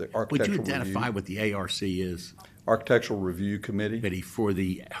 which is the architectural Would you identify review. what the ARC is? Architectural Review Committee. For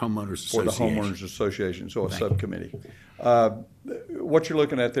the homeowners For association. the homeowners association, so a Thank you. subcommittee. What you're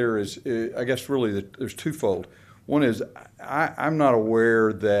looking at there is, I guess really there's twofold. One is I'm not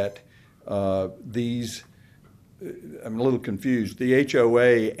aware that these, I'm a little confused. The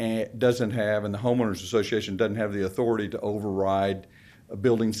HOA doesn't have, and the homeowners association doesn't have the authority to override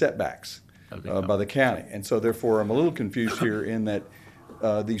building setbacks by the county. And so therefore I'm a little confused here in that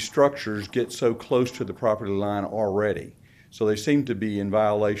these structures get so close to the property line already. So they seem to be in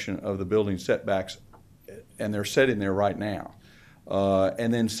violation of the building setbacks, and they're sitting there right now.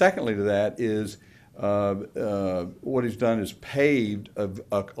 And then secondly to that is what he's done is paved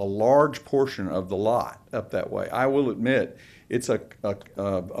a large portion of the lot up that way. I will admit, it's a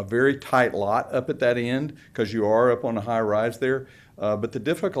very tight lot up at that end because you are up on a high rise there. But the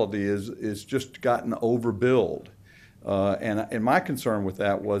difficulty is just gotten overbuild. And my concern with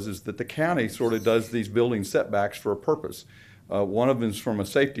that is that the county sort of does these building setbacks for a purpose. One of them is from a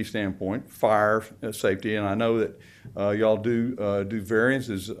safety standpoint, fire safety, and I know that y'all do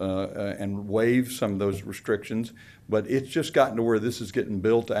variances and waive some of those restrictions, but it's just gotten to where this is getting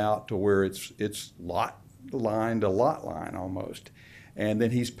built out to where it's lot line to lot line almost. And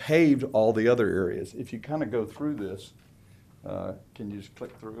then he's paved all the other areas. If you kind of go through this, can you just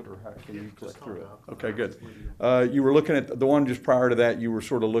click through it, or how can you click through it? Okay, good. You were looking at the one just prior to that, you were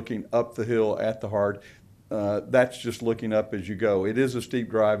sort of looking up the hill at the Hard. That's just looking up as you go. It is a steep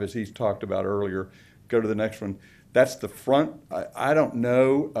drive, as he's talked about earlier, go to the next one. That's the front. I don't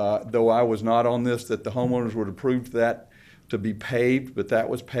know, though I was not on this, that the homeowners would approve that to be paved, but that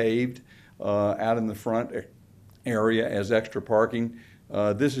was paved out in the front area as extra parking.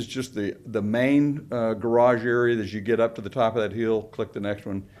 This is just the main garage area as you get up to the top of that hill. Click the next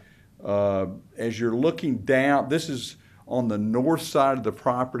one. As you're looking down, this is on the north side of the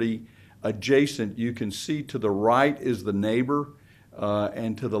property adjacent. You can see to the right is the neighbor,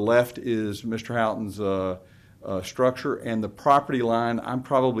 and to the left is Mr. Houghton's structure. And the property line, I'm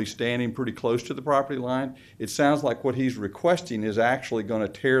probably standing pretty close to the property line. It sounds like what he's requesting is actually going to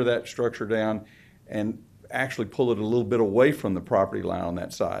tear that structure down and actually pull it a little bit away from the property line on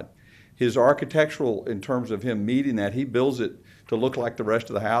that side. His architectural, in terms of him meeting that, he builds it to look like the rest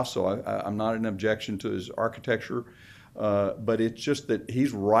of the house, so I'm not in objection to his architecture. But it's just that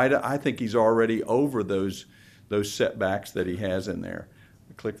he's right, I think he's already over those setbacks that he has in there.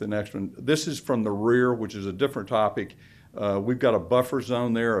 Click the next one. This is from the rear, which is a different topic. We've got a buffer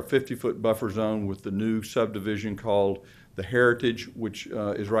zone there, a 50-foot buffer zone with the new subdivision called the Heritage, which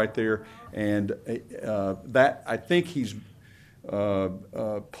is right there. And that, I think he's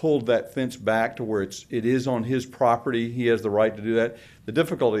pulled that fence back to where it is on his property. He has the right to do that. The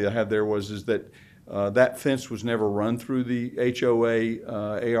difficulty I had there is that that fence was never run through the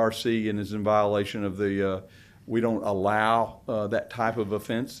HOA ARC and is in violation of the, we don't allow that type of a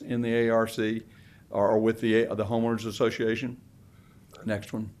fence in the ARC or with the homeowners association.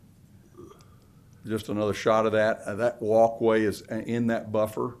 Next one. Just another shot of that. That walkway is in that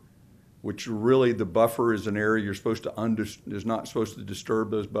buffer, which really the buffer is an area you're supposed to is not supposed to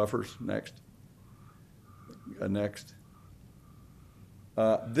disturb those buffers. Next. Next.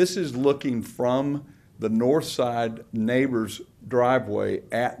 This is looking from the north side neighbor's driveway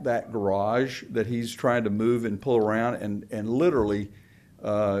at that garage that he's trying to move and pull around, and literally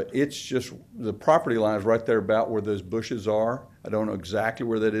it's just the property line is right there about where those bushes are. I don't know exactly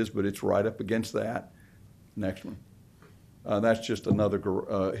where that is, but it's right up against that. Next one. That's just another.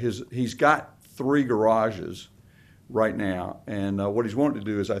 He's got 3 garages right now, and what he's wanting to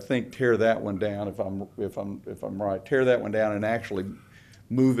do is, I think, tear that one down. If I'm right, tear that one down and actually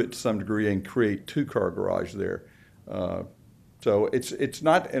move it to some degree and create 2-car garage there. So it's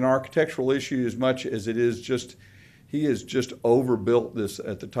not an architectural issue as much as it is just he has just overbuilt this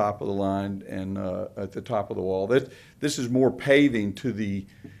at the top of the line and at the top of the wall. This is more paving to the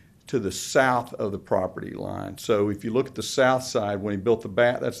south of the property line. So if you look at the south side, when he built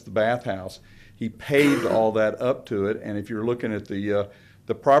that's the bathhouse, he paved all that up to it. And if you're looking at the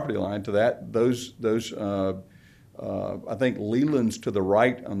property line to that, those I think Leland's to the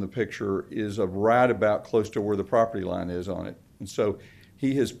right on the picture is right about close to where the property line is on it. And so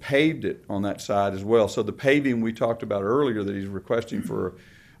he has paved it on that side as well. So the paving we talked about earlier that he's requesting for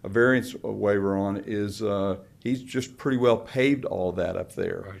a variance waiver on is he's just pretty well paved all that up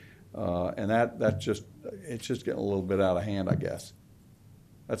there. Right. And it's just getting a little bit out of hand, I guess.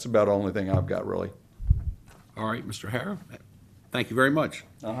 That's about the only thing I've got, really. All right, Mr. Harrow, thank you very much.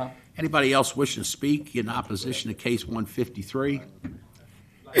 Anybody else wishing to speak in opposition to case 153?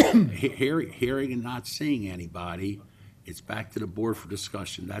 Hearing and not seeing anybody, it's back to the board for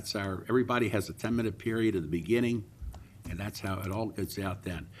discussion. Everybody has a 10-minute period at the beginning, and that's how it all gets out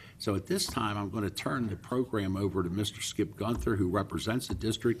then. So at this time, I'm going to turn the program over to Mr. Skip Gunther, who represents the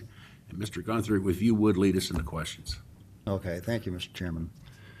district. And Mr. Gunther, if you would lead us into questions. Okay, thank you, Mr. Chairman.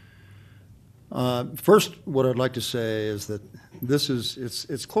 First, what I'd like to say is that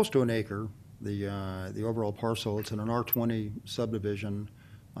it's close to an acre, the overall parcel. It's in an R20 subdivision,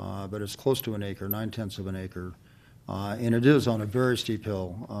 but it's close to an acre, 9/10 of an acre. And it is on a very steep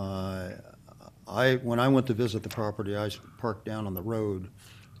hill. When I went to visit the property, I parked down on the road,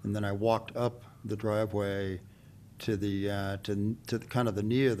 and then I walked up the driveway to kind of the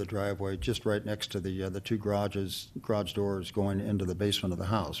knee of the driveway, just right next to the 2 garage doors going into the basement of the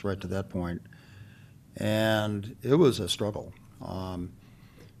house, right to that point. And it was a struggle.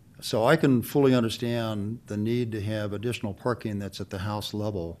 So I can fully understand the need to have additional parking that's at the house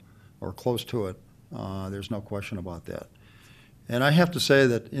level or close to it. There's no question about that. And I have to say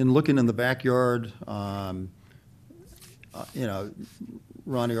that in looking in the backyard,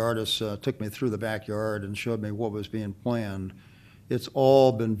 Ronnie Artis took me through the backyard and showed me what was being planned. It's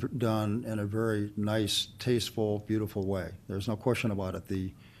all been done in a very nice, tasteful, beautiful way. There's no question about it.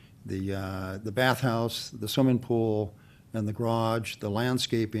 The bathhouse, the swimming pool, and the garage, the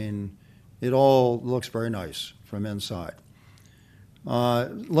landscaping, it all looks very nice from inside.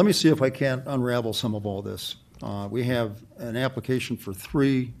 Let me see if I can't unravel some of all this. We have an application for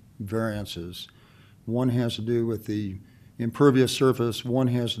 3 variances. One has to do with the impervious surface, one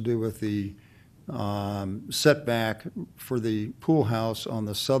has to do with the setback for the pool house on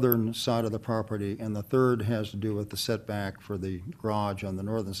the southern side of the property, and the third has to do with the setback for the garage on the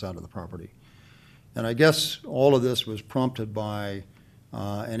northern side of the property. And I guess all of this was prompted by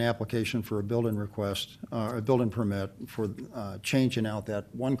an application for a building request, a building permit for changing out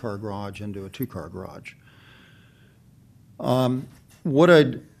that one-car garage into a two-car garage. What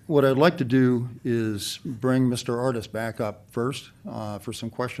I'd like to do is bring Mr. Artis back up first for some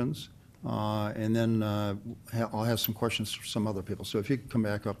questions, and then I'll have some questions for some other people. So if you could come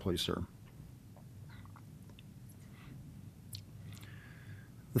back up, please, sir.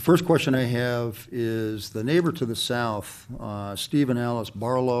 The first question I have is the neighbor to the south, Steve and Alice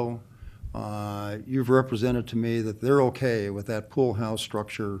Barlow. You've represented to me that they're okay with that pool house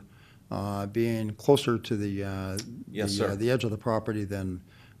structure being closer to the Yes, sir. The edge of the property than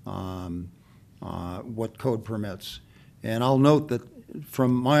what code permits. And I'll note that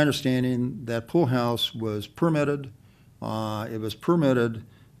from my understanding, that pool house was permitted. It was permitted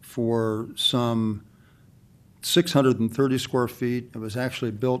for some 630 square feet. It was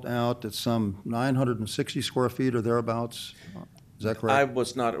actually built out at some 960 square feet or thereabouts. Is that correct? I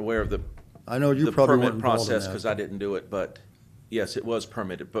was not aware of the I know you the probably permit weren't involved in process that. because I didn't do it, but yes, it was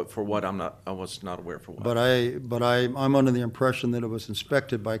permitted, but for what, I was not aware for what. But I'm under the impression that it was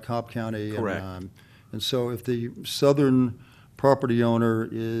inspected by Cobb County. Correct. And so if the southern property owner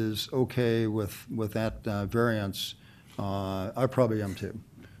is okay with that variance, I probably am too.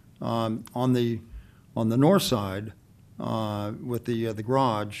 On the north side, with the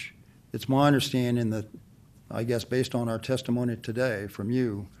garage, it's my understanding that, I guess based on our testimony today from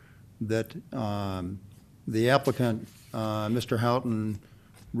you, that the applicant, Mr. Houghton,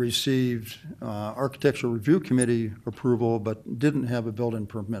 received Architectural Review Committee approval, but didn't have a building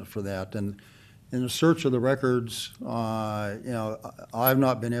permit for that. And in the search of the records, I've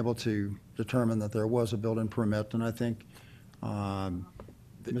not been able to determine that there was a building permit, and I think,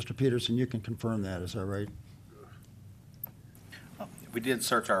 Mr. Peterson, you can confirm that, is that right? We did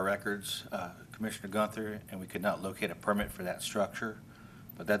search our records, Commissioner Gunther, and we could not locate a permit for that structure.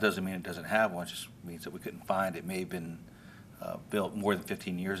 But that doesn't mean it doesn't have one, it just means that we couldn't find it. It may have been built more than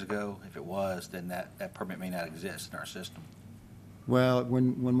 15 years ago. If it was, then that permit may not exist in our system. Well,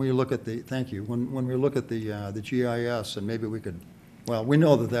 when we look at thank you, when we look at the GIS, and maybe we could, well, we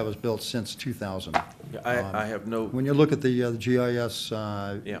know that was built since 2000. I have no. When you look at the GIS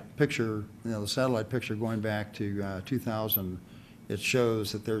Yeah. picture, the satellite picture going back to 2000, it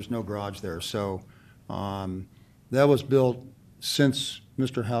shows that there's no garage there. So that was built since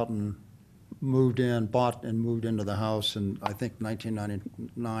Mr. Houghton bought and moved into the house in, I think,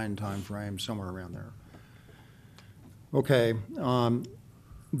 1999 timeframe, somewhere around there. Okay.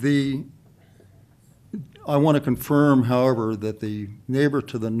 I want to confirm, however, that the neighbor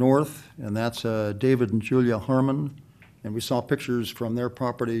to the north, and that's David and Julia Harmon, and we saw pictures from their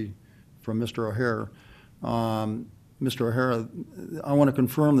property from Mr. O'Hara. Mr. O'Hara, I want to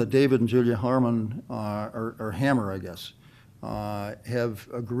confirm that David and Julia Harmon, or Hammer, I guess, have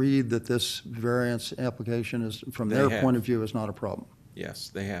agreed that this variance application is, from They their have. point of view, is not a problem. Yes,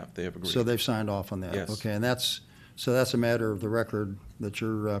 they have agreed. So they've signed off on that? Yes. Okay, and that's a matter of the record that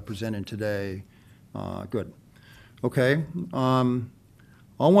you're presenting today. Good. Okay. I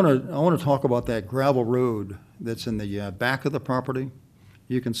want to talk about that gravel road that's in the back of the property.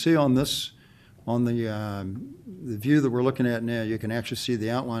 You can see on the view that we're looking at now, you can actually see the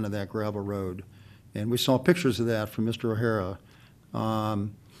outline of that gravel road. And we saw pictures of that from Mr. O'Hara.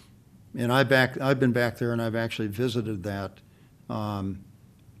 And I've been back there and I've actually visited that.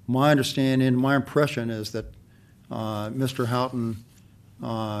 My understanding, my impression is that Mr. Houghton,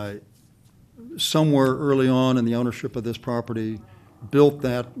 somewhere early on in the ownership of this property, built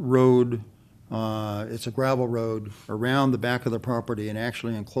that road, it's a gravel road, around the back of the property and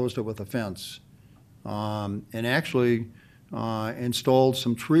actually enclosed it with a fence. And actually installed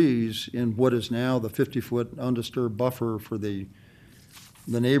some trees in what is now the 50-foot undisturbed buffer for the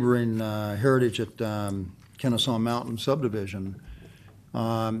neighboring Heritage at Kennesaw Mountain subdivision.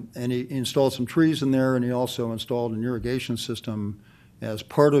 And he installed some trees in there, and he also installed an irrigation system as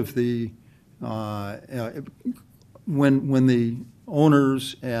part of the, when the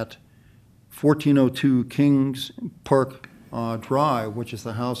owners at 1402 Kings Park Drive, which is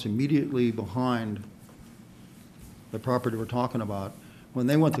the house immediately behind the property we're talking about, when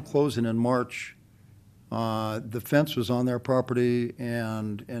they went to closing in March, the fence was on their property,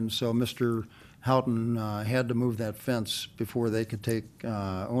 and so Mr. Houghton had to move that fence before they could take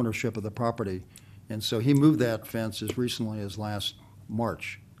ownership of the property. And so he moved that fence as recently as last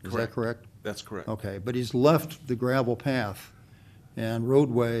March. Is that correct? That's correct. Okay, but he's left the gravel path and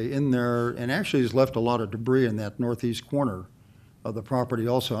roadway in there, and actually has left a lot of debris in that northeast corner of the property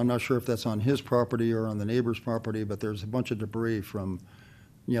also. I'm not sure if that's on his property or on the neighbor's property, but there's a bunch of debris from,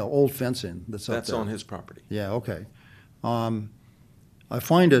 old fencing that's up there. That's on his property. Yeah, okay. I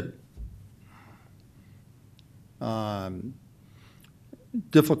find it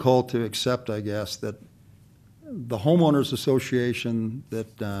difficult to accept, I guess, that the homeowners association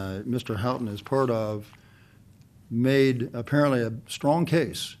that Mr. Houghton is part of made apparently a strong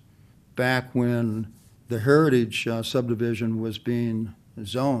case back when the Heritage subdivision was being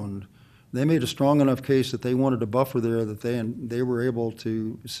zoned. They made a strong enough case that they wanted a buffer there that they were able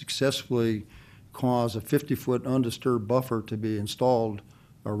to successfully cause a 50-foot undisturbed buffer to be installed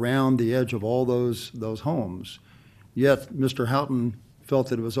around the edge of all those homes. Yet Mr. Houghton felt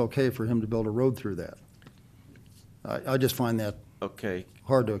that it was okay for him to build a road through that. I just find that Okay,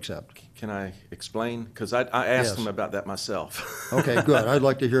 hard to accept. can I explain? Because I asked Yes. him about that myself. Okay, good. I'd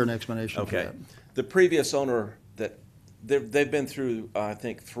like to hear an explanation for Okay. that. The previous owner they've been through, I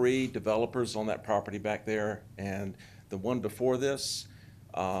think, 3 developers on that property back there, and the one before this,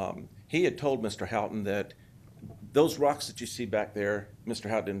 he had told Mr. Houghton that those rocks that you see back there, Mr.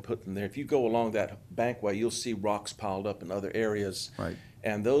 Houghton didn't put them there. If you go along that bankway, you'll see rocks piled up in other areas. Right.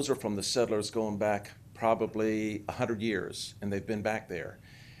 And those are from the settlers going back probably 100 years, and they've been back there.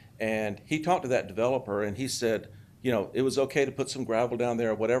 And he talked to that developer, and he said, it was okay to put some gravel down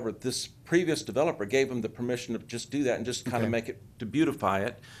there or whatever. This previous developer gave him the permission to just do that and just kind of make it, to beautify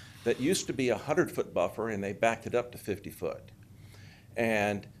it. That used to be a 100-foot buffer, and they backed it up to 50-foot.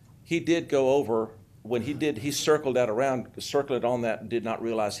 And he did go over, when he did, he circled that around, circled it on that, and did not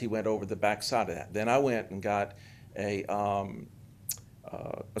realize he went over the back side of that. Then I went and got a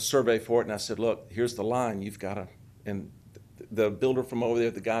survey for it, and I said, look, here's the line, you've got to, and the builder from over there,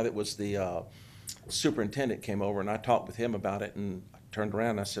 the guy that was the superintendent came over, and I talked with him about it, and I turned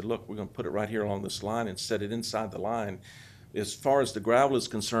around and I said, look, we're going to put it right here along this line and set it inside the line. As far as the gravel is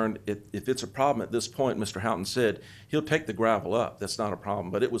concerned, if it's a problem at this point, Mr. Houghton said, he'll take the gravel up. That's not a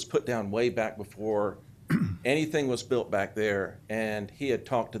problem. But it was put down way back before anything was built back there, and he had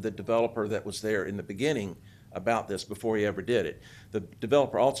talked to the developer that was there in the beginning about this before he ever did it. The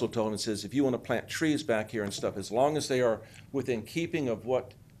developer also told him, and says, if you want to plant trees back here and stuff, as long as they are within keeping of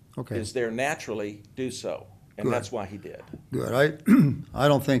what is there naturally, do so. And Good. that's why he did. Good. I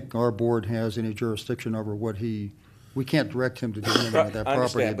don't think our board has any jurisdiction over what we can't direct him to do anything with that I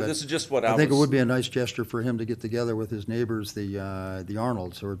property. understand, but this is just what I think it was- would be a nice gesture for him to get together with his neighbors, the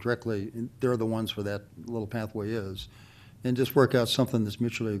Arnolds, or directly, they're the ones where that little pathway is, and just work out something that's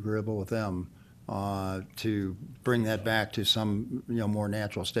mutually agreeable with them to bring that back to some more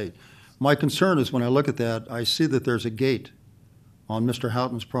natural state. My concern is when I look at that, I see that there's a gate on Mr.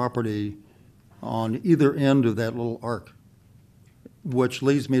 Houghton's property on either end of that little arc, which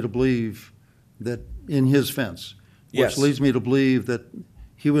leads me to believe that in his fence, Yes. which leads me to believe that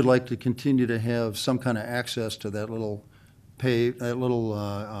he would like to continue to have some kind of access to that little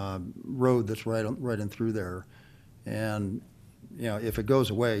road that's right in through there. And, if it goes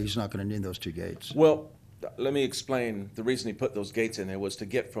away, he's not going to need those 2 gates. Well, let me explain. The reason he put those gates in there was to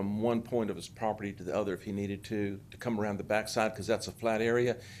get from one point of his property to the other if he needed to come around the backside, because that's a flat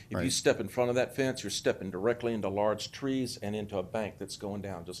area. If you Right. step in front of that fence, you're stepping directly into large trees and into a bank that's going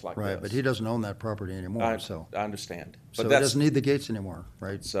down just like Right, this. but he doesn't own that property anymore, I so. understand. So But he that's, doesn't need the gates anymore,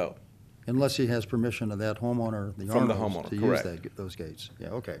 right? so, Unless he has permission of that homeowner, the From the Arnolds, homeowner, to correct. use those gates. Yeah,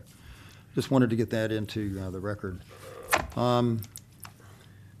 okay. Just wanted to get that into the record.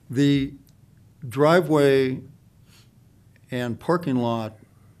 The driveway and parking lot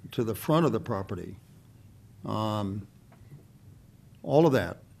to the front of the property, all of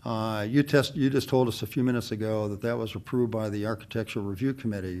that, you just told us a few minutes ago that was approved by the Architectural Review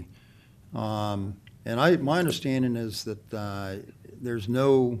Committee. And my understanding is that there's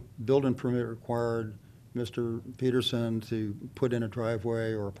no building permit required, Mr. Peterson, to put in a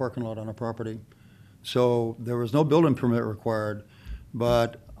driveway or a parking lot on a property. So there was no building permit required,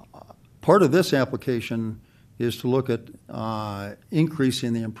 but part of this application is to look at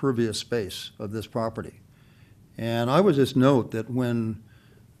increasing the impervious space of this property. And I would just note that when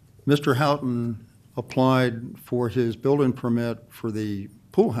Mr. Houghton applied for his building permit for the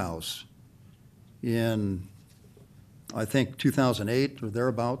pool house in, I think, 2008 or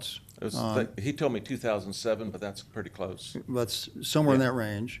thereabouts. it was, he told me 2007, but that's pretty close. That's somewhere in that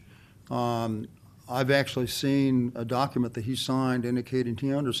range. I've actually seen a document that he signed indicating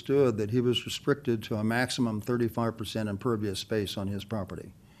he understood that he was restricted to a maximum 35% impervious space on his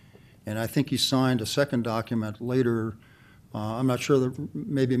property. And I think he signed a second document later I'm not sure that,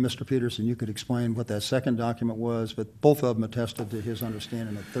 maybe Mr. Peterson, you could explain what that second document was, but both of them attested to his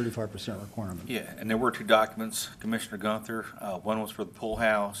understanding of 35% requirement. Yeah, and there were two documents, Commissioner Gunther. One was for the pool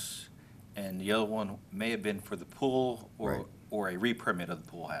house, and the other one may have been for the pool Right. or a re-permit of the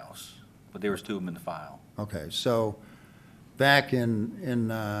pool house. But there was two of them in the file. Okay, so back in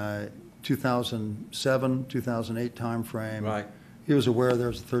 2007, 2008 timeframe. Right. He was aware there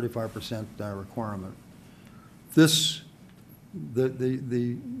was a 35% requirement. This,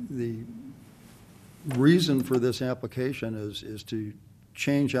 the reason for this application is to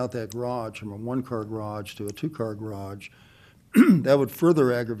change out that garage from a one-car garage to a two-car garage. That would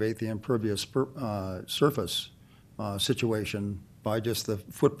further aggravate the impervious surface situation by just the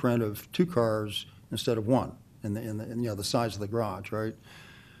footprint of two cars instead of one in the size of the garage, right?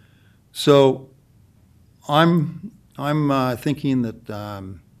 So I'm thinking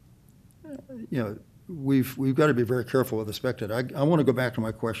that we've got to be very careful with respect to it. I want to go back to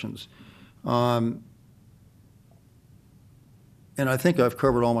my questions, and I think I've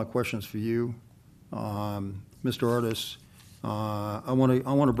covered all my questions for you, Mr. Artis. I want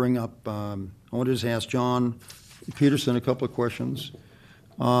to bring up. I want to just ask John Peterson a couple of questions.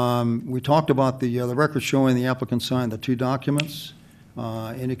 We talked about the record showing the applicant signed the two documents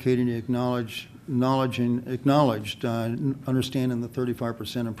indicating he acknowledged understanding the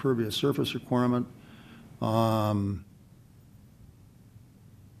 35% impervious surface requirement. And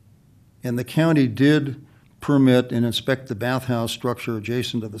the county did permit and inspect the bathhouse structure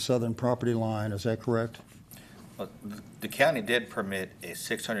adjacent to the southern property line. Is that correct? The county did permit a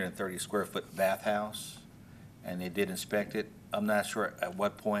 630 square foot bathhouse, and they did inspect it. I'm not sure at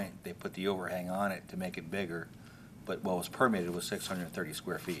what point they put the overhang on it to make it bigger, but what was permitted was 630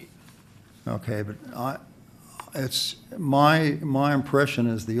 square feet. Okay, but it's my impression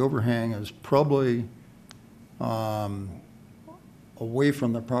is the overhang is probably away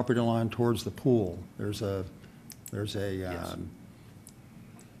from the property line towards the pool. There's a Yes.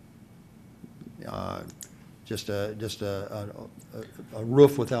 just a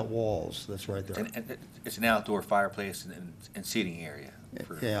roof without walls that's right there. And it's an outdoor fireplace and seating area.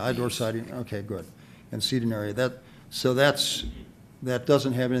 for Yeah, outdoor use. siding, okay, good. And seating area, that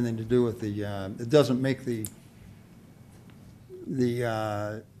doesn't have anything to do with the, it doesn't make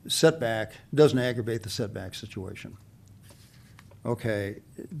the setback, doesn't aggravate the setback situation. Okay,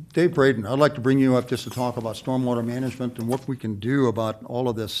 Dave Braden, I'd like to bring you up just to talk about stormwater management and what we can do about all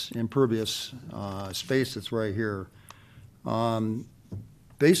of this impervious space that's right here.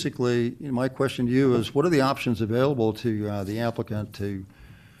 Basically, my question to you is, what are the options available to the applicant to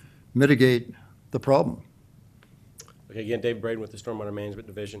mitigate the problem? Okay, again, Dave Braden with the Stormwater Management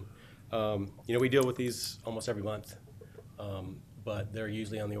Division. We deal with these almost every month, but they're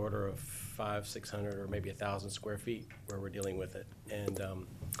usually on the order of 500, 600, or maybe 1,000 square feet where we're dealing with it. And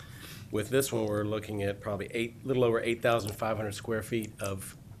with this one, we're looking at probably a little over 8,500 square feet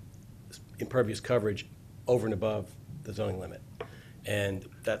of impervious coverage over and above the zoning limit. And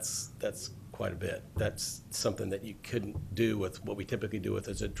that's quite a bit. That's something that you couldn't do with what we typically do with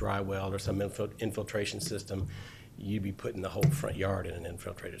as a dry well or some infiltration system. You'd be putting the whole front yard in an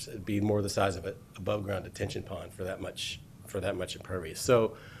infiltrator. So it'd be more the size of an above ground detention pond for that much impervious.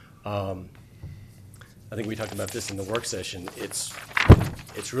 So I think we talked about this in the work session.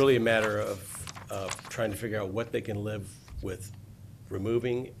 It's really a matter of trying to figure out what they can live with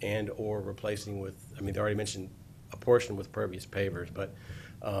removing and or replacing with. I mean, they already mentioned a portion with pervious pavers, but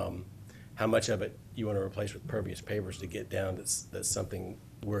how much of it you want to replace with pervious pavers to get down that's something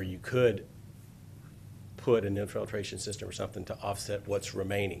where you could put an infiltration system or something to offset what's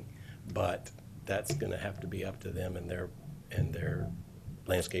remaining, but that's going to have to be up to them and their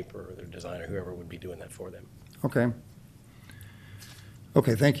landscaper or their designer, whoever would be doing that for them. Okay.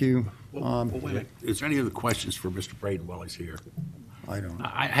 Okay, thank you. Well, wait a minute. Is there any other questions for Mr. Braden while he's here? I don't.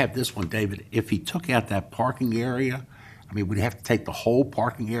 I have this one, David. If he took out that parking area, I mean, would he have to take the whole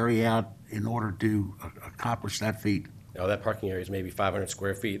parking area out in order to accomplish that feat? Now, that parking area is maybe 500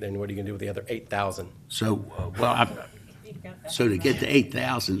 square feet, then what are you going to do with the other 8,000? So, so to get to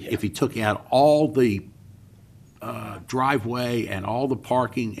 8,000, if he took out all the driveway and all the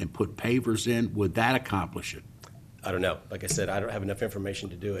parking and put pavers in, would that accomplish it? I don't know. Like I said, I don't have enough information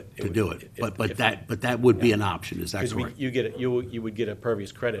to do it. But that would be an option, is that Because correct? you would get a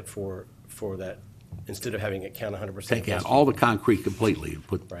pervious credit for that, instead of having it count 100%. Take out all the concrete completely and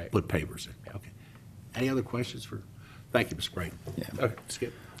put Right. pavers in. Okay. Any other questions for, thank you, Mr. Braden. Yeah. Okay,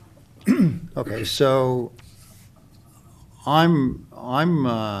 Skip. Okay, so I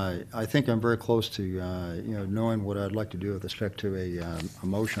think I'm very close to, knowing what I'd like to do with respect to a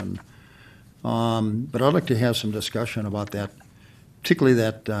motion. But I'd like to have some discussion about that, particularly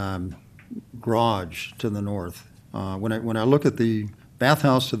that garage to the north. When I look at the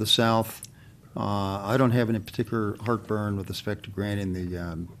bathhouse to the south, I don't have any particular heartburn with respect to granting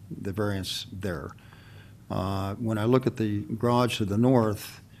the variance there. When I look at the garage to the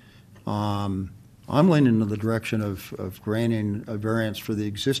north, I'm leaning in the direction of granting a variance for the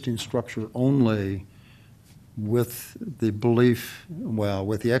existing structure only, with the belief, well,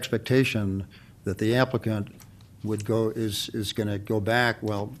 with the expectation that the applicant is going to go back,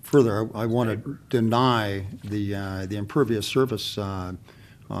 well, further, I want to deny the impervious surface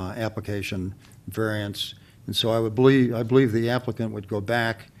application variance. And so I believe the applicant would go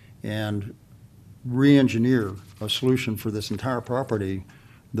back and re-engineer a solution for this entire property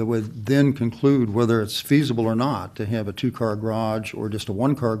that would then conclude whether it's feasible or not to have a two-car garage or just a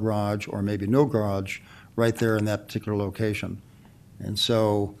one-car garage or maybe no garage right there in that particular location. And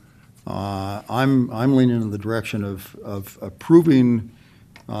so I'm leaning in the direction of approving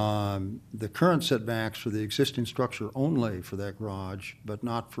the current setbacks for the existing structure only for that garage, but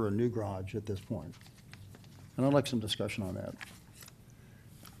not for a new garage at this point. And I'd like some discussion on that.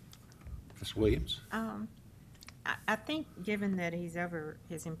 Ms. Williams? I think given that he's over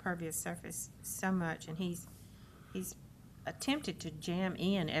his impervious surface so much and he's attempted to jam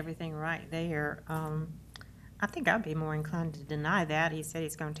in everything right there, I think I'd be more inclined to deny that. He said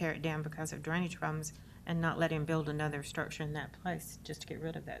he's going to tear it down because of drainage problems and not let him build another structure in that place just to get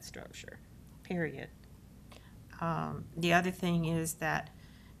rid of that structure, period. The other thing is that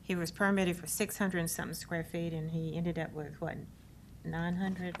he was permitted for 600 and something square feet and he ended up with, what,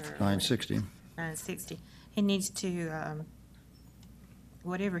 900 or? 960. 960. He needs to,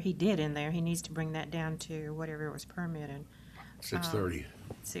 whatever he did in there, he needs to bring that down to whatever was permitted. 630.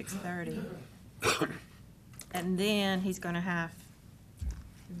 630. And then he's going to have,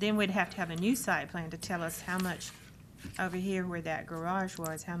 then we'd have to have a new site plan to tell us how much over here where that garage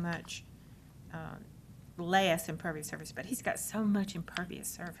was, how much less impervious surface. But he's got so much impervious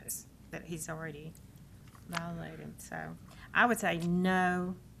surface that he's already violated. So I would say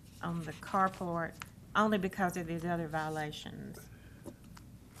no on the carport only because of these other violations.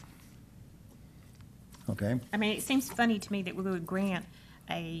 Okay. I mean, it seems funny to me that we would grant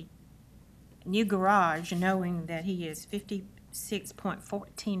a new garage knowing that he is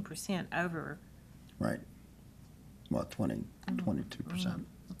 56.14% over. Right. Well, 22%.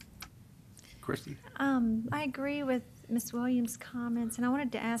 Christie? I agree with Ms. Williams' comments, and I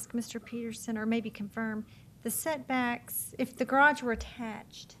wanted to ask Mr. Peterson, or maybe confirm, the setbacks, if the garage were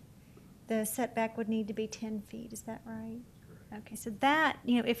attached, the setback would need to be 10 feet, is that right? Okay, so that,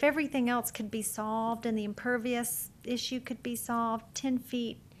 if everything else could be solved and the impervious issue could be solved, 10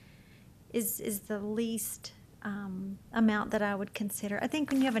 feet is the least amount that I would consider. I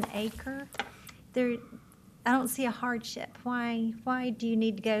think when you have an acre, I don't see a hardship. Why do you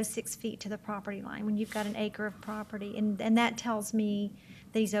need to go 6 feet to the property line when you've got an acre of property? And that tells me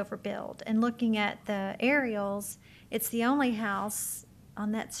that he's overbuilt. And looking at the aerials, it's the only house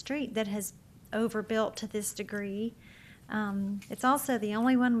on that street that has overbuilt to this degree. It's also the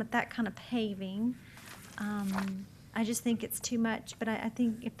only one with that kind of paving. I just think it's too much, but I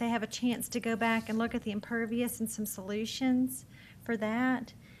think if they have a chance to go back and look at the impervious and some solutions for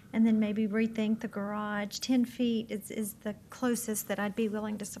that, and then maybe rethink the garage, 10 feet is the closest that I'd be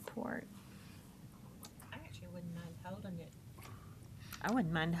willing to support. I actually wouldn't mind holding it. I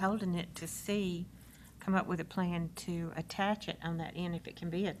wouldn't mind holding it to come up with a plan to attach it on that end if it can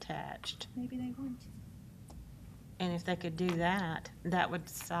be attached. Maybe they want to. And if they could do that, that would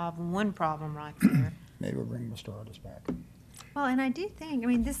solve one problem right there. Maybe we'll bring Mr. Artis back. Well, and I do think,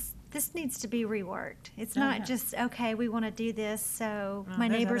 this needs to be reworked. It's not just, okay, we want to do this, so my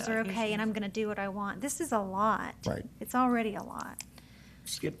there's neighbors other are okay and issues. I'm going to do what I want. This is a lot. Right. It's already a lot.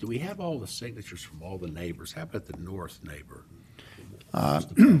 Skip, do we have all the signatures from all the neighbors? How about the north neighbor?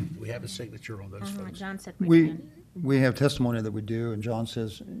 Do we have a signature on those folks? John said we can. We have testimony that we do, and John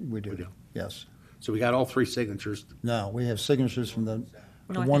says we do. We do. Yes. So we got all three signatures. No, we have signatures from the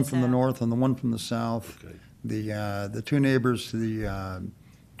North one and from the south. north and the one from the south. Okay. The two neighbors to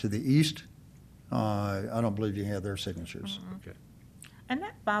the east, I don't believe you have their signatures. Okay. And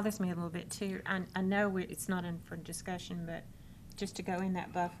that bothers me a little bit too. I know it's not in for discussion, but just to go in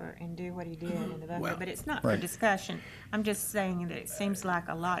that buffer and do what he did in the buffer, Well, but it's not for right. discussion. I'm just saying that it seems like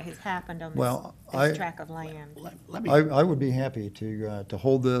a lot has happened on Well, this tract of land. Let me, I would be happy to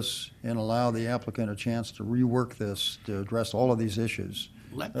hold this and allow the applicant a chance to rework this to address all of these issues.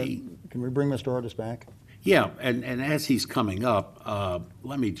 let me, Can we bring Mr. Artis back? Yeah, and as he's coming up,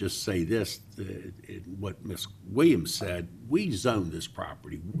 let me just say this, what Ms. Williams said, we zoned this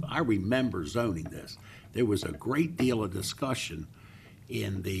property. I remember zoning this. There was a great deal of discussion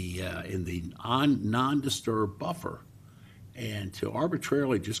in the non-disturbed buffer. And to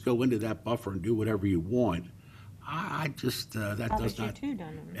arbitrarily just go into that buffer and do whatever you want, I just, that does Bothers you not. too,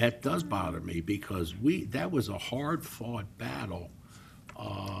 doesn't it? That does bother me because that was a hard-fought battle,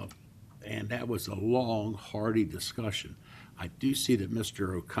 and that was a long, hardy discussion. I do see that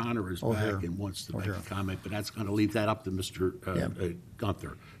Mr. O'Connor is O'Hare. back and wants to make a O'Hare. comment, but that's going to leave that up to Mr.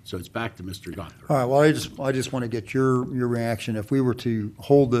 Gunther. So it's back to Mr. Gunther. All right, well, I just want to get your reaction. If we were to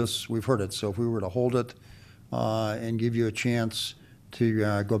hold this, we've heard it, so if we were to hold it and give you a chance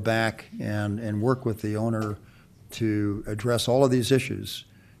to go back and work with the owner to address all of these issues,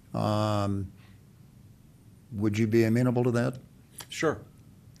 would you be amenable to that? Sure,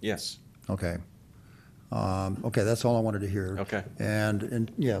 yes. Okay. Okay, that's all I wanted to hear. Okay.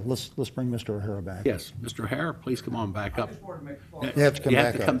 And yeah, let's bring Mr. O'Hara back. Yes, Mr. Hare, please come on back up. You have to come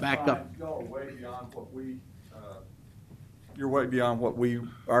back up. come back up. Y'all are way beyond what you're way beyond what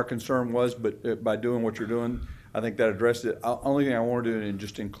our concern was, but by doing what you're doing, I think that addressed it. Only thing I want to do and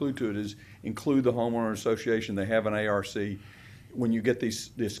just include to it is include the homeowner association. They have an ARC. When you get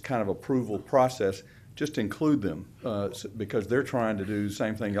this kind of approval process, just include them because they're trying to do the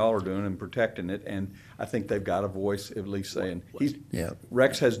same thing y'all are doing and protecting it. And I think they've got a voice at least saying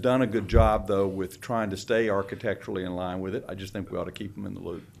Rex has done a good job though with trying to stay architecturally in line with it. I just think we ought to keep them in the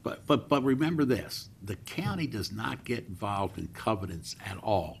loop. But remember this, the county does not get involved in covenants at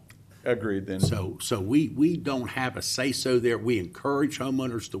all. Agreed then. So we don't have a say-so there. We encourage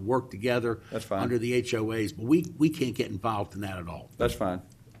homeowners to work together. That's fine. Under the HOAs, but we can't get involved in that at all. That's fine.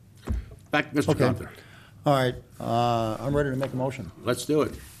 Back to Mr. Okay. Gunther. All right, I'm ready to make a motion. Let's do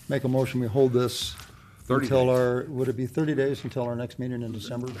it. Make a motion, we hold this 30 until days. would it be 30 days until our next meeting in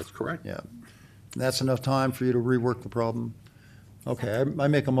December? That's correct. Yeah. That's enough time for you to rework the problem? Okay, I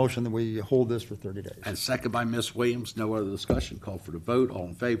make a motion that we hold this for 30 days. And second by Ms. Williams. No other discussion. Call for the vote. All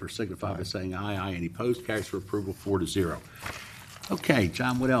in favor signify by saying aye. Aye. Any opposed? Carries for approval 4-0. Okay,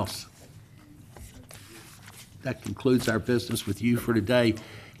 John, what else? That concludes our business with you for today.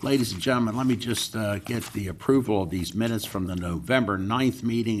 Ladies and gentlemen, let me just get the approval of these minutes from the November 9th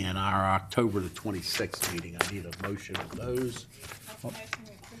meeting and our October the 26th meeting. I need a motion of those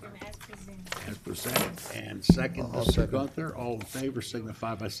as presented. And second, I'll Mr. second. Gunther. All in favor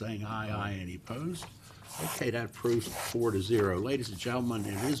signify by saying aye. Aye. Any opposed? Okay, that approves 4-0. Ladies and gentlemen,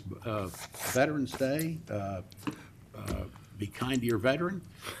 it is Veterans Day. Be kind to your veteran.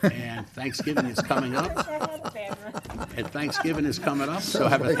 And Thanksgiving is coming up. And Thanksgiving is coming up, so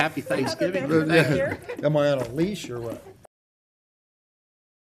have a happy Thanksgiving. Am I on a leash or what?